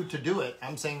 Not you to do it.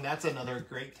 I'm saying that's another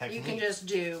great technique. You can just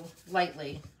do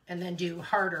lightly and then do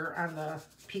harder on the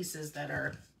pieces that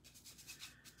are...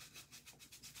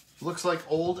 Looks like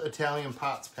old Italian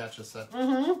pots, Patches said.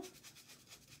 Mm-hmm.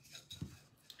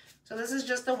 So this is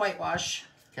just the whitewash.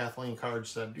 Kathleen Card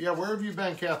said, yeah, where have you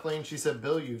been, Kathleen? She said,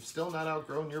 Bill, you've still not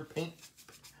outgrown your paint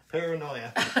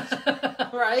paranoia.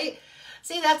 Right?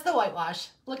 See, that's the whitewash.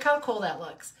 Look how cool that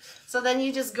looks. So then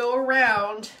you just go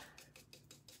around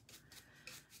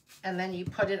and then you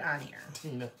put it on here.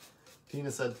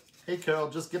 Tina said, hey, Carol,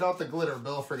 just get out the glitter,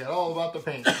 Bill. Forget all about the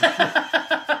paint.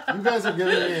 You guys are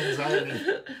giving me anxiety.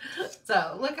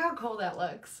 So look how cool that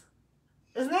looks.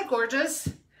 Isn't that gorgeous?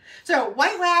 So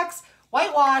white wax,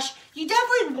 whitewash, you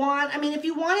definitely want, I mean, if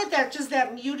you wanted that, just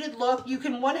that muted look, you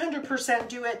can 100%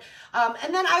 do it.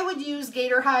 And then I would use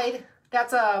gator hide.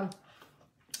 That's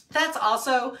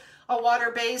also a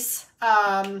water base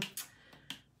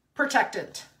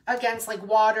protectant against like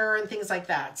water and things like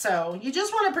that. So you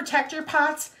just want to protect your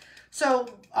pots. So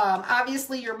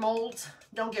obviously your molds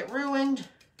don't get ruined.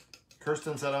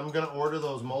 Kirsten said, I'm going to order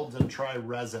those molds and try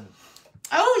resin.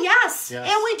 Oh, yes.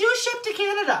 And we do ship to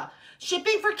Canada.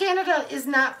 Shipping for Canada is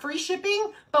not free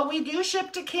shipping, but we do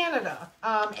ship to Canada.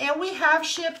 And we have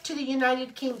shipped to the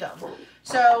United Kingdom.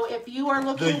 So if you are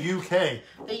looking... The UK.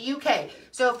 The UK.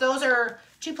 So if those are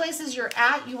two places you're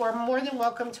at, you are more than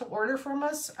welcome to order from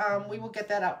us. We will get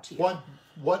that out to you.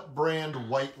 What brand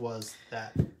white was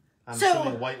that? I'm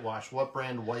assuming whitewash. What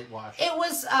brand whitewash? It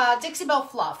was Dixie Belle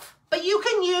Fluff. But you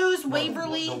can use No,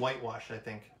 Waverly. The whitewash, I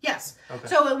think. Yes. Okay.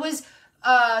 So it was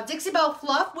Dixie Belle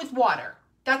Fluff with water.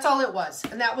 That's all it was.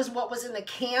 And that was what was in the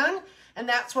can. And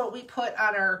that's what we put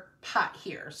on our pot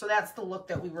here. So that's the look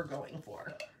that we were going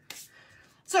for.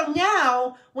 So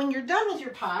now, when you're done with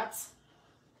your pots,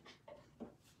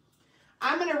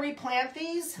 I'm going to replant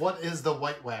these. What is the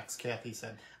white wax, Kathy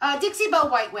said? Dixie Belle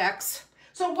White Wax.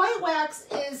 So white wax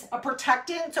is a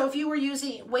protectant. So if you were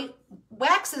using, white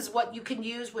wax is what you can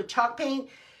use with chalk paint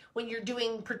when you're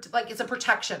doing, like it's a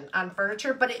protection on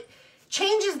furniture, but it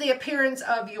changes the appearance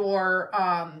of your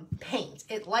paint.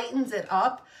 It lightens it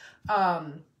up.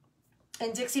 And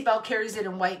Dixie Belle carries it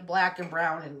in white, black, and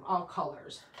brown, and all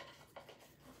colors.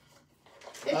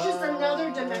 It's just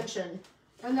another dimension,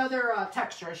 another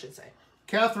texture, I should say.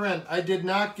 Catherine, I did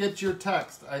not get your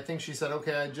text. I think she said,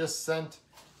 okay, I just sent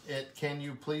it. Can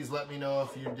you please let me know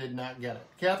if you did not get it?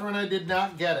 Catherine, I did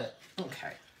not get it.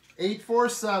 Okay.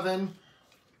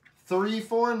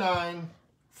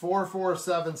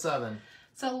 847-349-4477.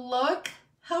 So look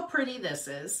how pretty this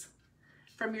is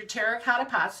from your terracotta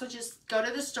pots. So just go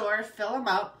to the store, fill them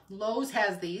up. Lowe's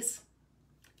has these.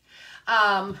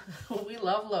 We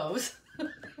love Lowe's.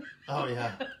 Oh,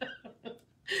 yeah.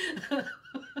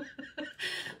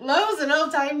 Lowe's and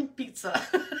Old Time Pizza.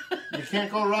 You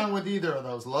can't go wrong with either of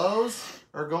those. Lowe's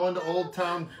or going to Old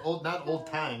Town, not Old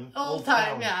Time. Old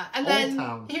Time, yeah. And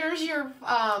then here's your,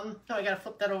 oh, I gotta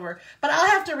flip that over. But I'll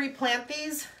have to replant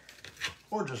these.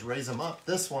 Or just raise them up.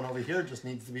 This one over here just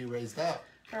needs to be raised up.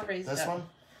 Or raised this up. one?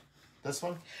 This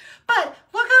one? But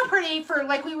look how pretty for,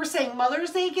 like we were saying, Mother's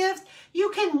Day gift.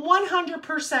 You can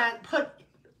 100%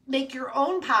 make your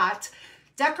own pot,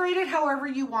 decorate it however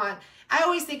you want. I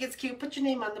always think it's cute. Put your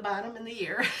name on the bottom and the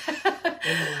year.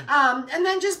 And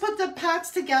then just put the pots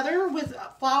together with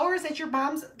flowers that your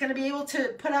mom's going to be able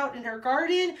to put out in her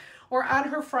garden or on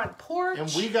her front porch.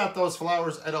 And we got those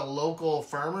flowers at a local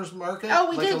farmer's market. Oh,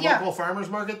 we did, yeah. Local farmer's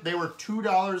market. They were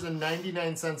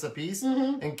 $2.99 a piece.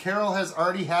 And Carol has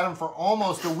already had them for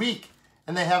almost a week.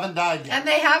 And they haven't died yet. And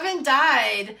they haven't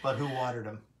died. But who watered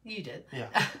them? You did. Yeah.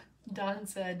 Dawn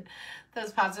said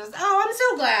those pots. Oh, I'm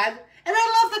so glad. And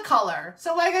I love the color.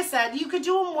 So like I said, you could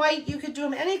do them white. You could do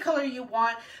them any color you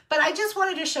want. But I just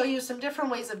wanted to show you some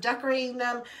different ways of decorating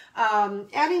them.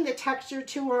 Adding the texture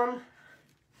to them.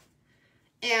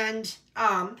 And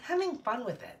having fun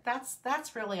with it.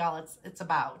 That's really all it's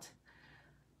about.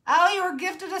 Oh, you were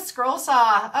gifted a scroll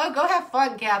saw. Oh, go have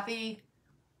fun, Kathy.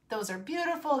 Those are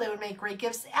beautiful. They would make great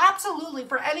gifts. Absolutely,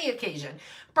 for any occasion.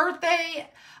 Birthday,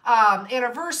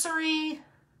 anniversary.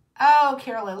 Oh,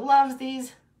 Carolyn loves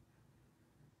these.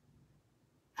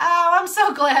 Oh, I'm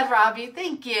so glad, Robbie.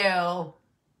 Thank you.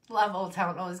 Love Old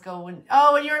Town. Always go when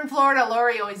you're in Florida,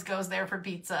 Lori always goes there for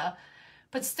pizza.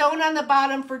 Put stone on the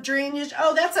bottom for drainage.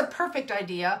 Oh, that's a perfect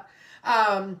idea.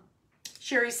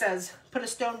 Sherry says, put a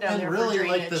stone down there for drainage. And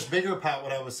really, like this bigger pot,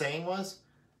 what I was saying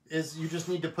is you just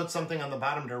need to put something on the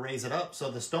bottom to raise it up. So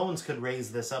the stones could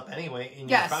raise this up anyway, and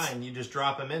you're fine. You just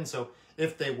drop them in. So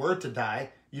if they were to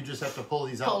die, you just have to pull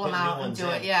these out, put new ones in.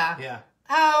 It, yeah. Yeah.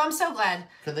 Oh, I'm so glad.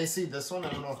 Can they see this one? I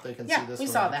don't know if they can see this we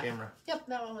one saw on that. the camera. Yep,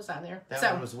 that one was on there.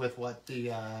 That one was with what?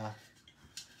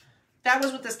 That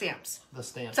was with the stamps. The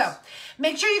stamps. So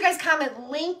make sure you guys comment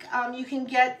link. You can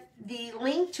get the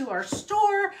link to our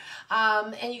store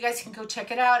and you guys can go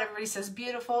check it out. Everybody says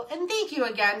beautiful. And thank you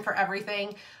again for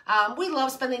everything. We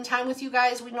love spending time with you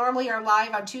guys. We normally are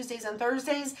live on Tuesdays and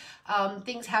Thursdays.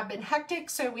 Things have been hectic,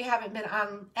 so we haven't been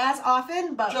on as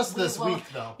often. But just this week,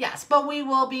 though. Yes, but we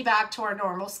will be back to our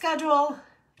normal schedule.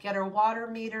 Get our water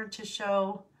meter to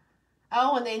show.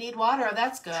 Oh, and they need water.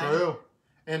 That's good. True.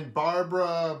 And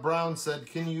Barbara Brown said,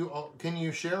 "Can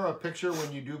you share a picture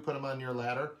when you do put them on your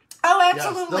ladder?" Oh,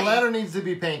 absolutely. Yes, the ladder needs to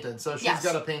be painted, so she's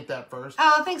got to paint that first.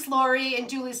 Oh, thanks, Lori. And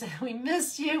Julie said, we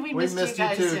missed you. We missed you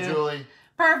guys too, Julie.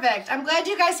 Perfect. I'm glad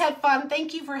you guys had fun.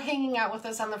 Thank you for hanging out with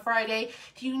us on the Friday.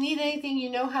 If you need anything, you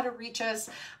know how to reach us.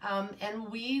 And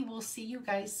we will see you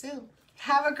guys soon.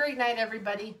 Have a great night,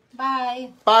 everybody.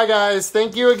 Bye. Bye, guys.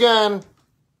 Thank you again.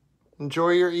 Enjoy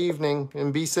your evening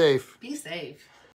and be safe. Be safe.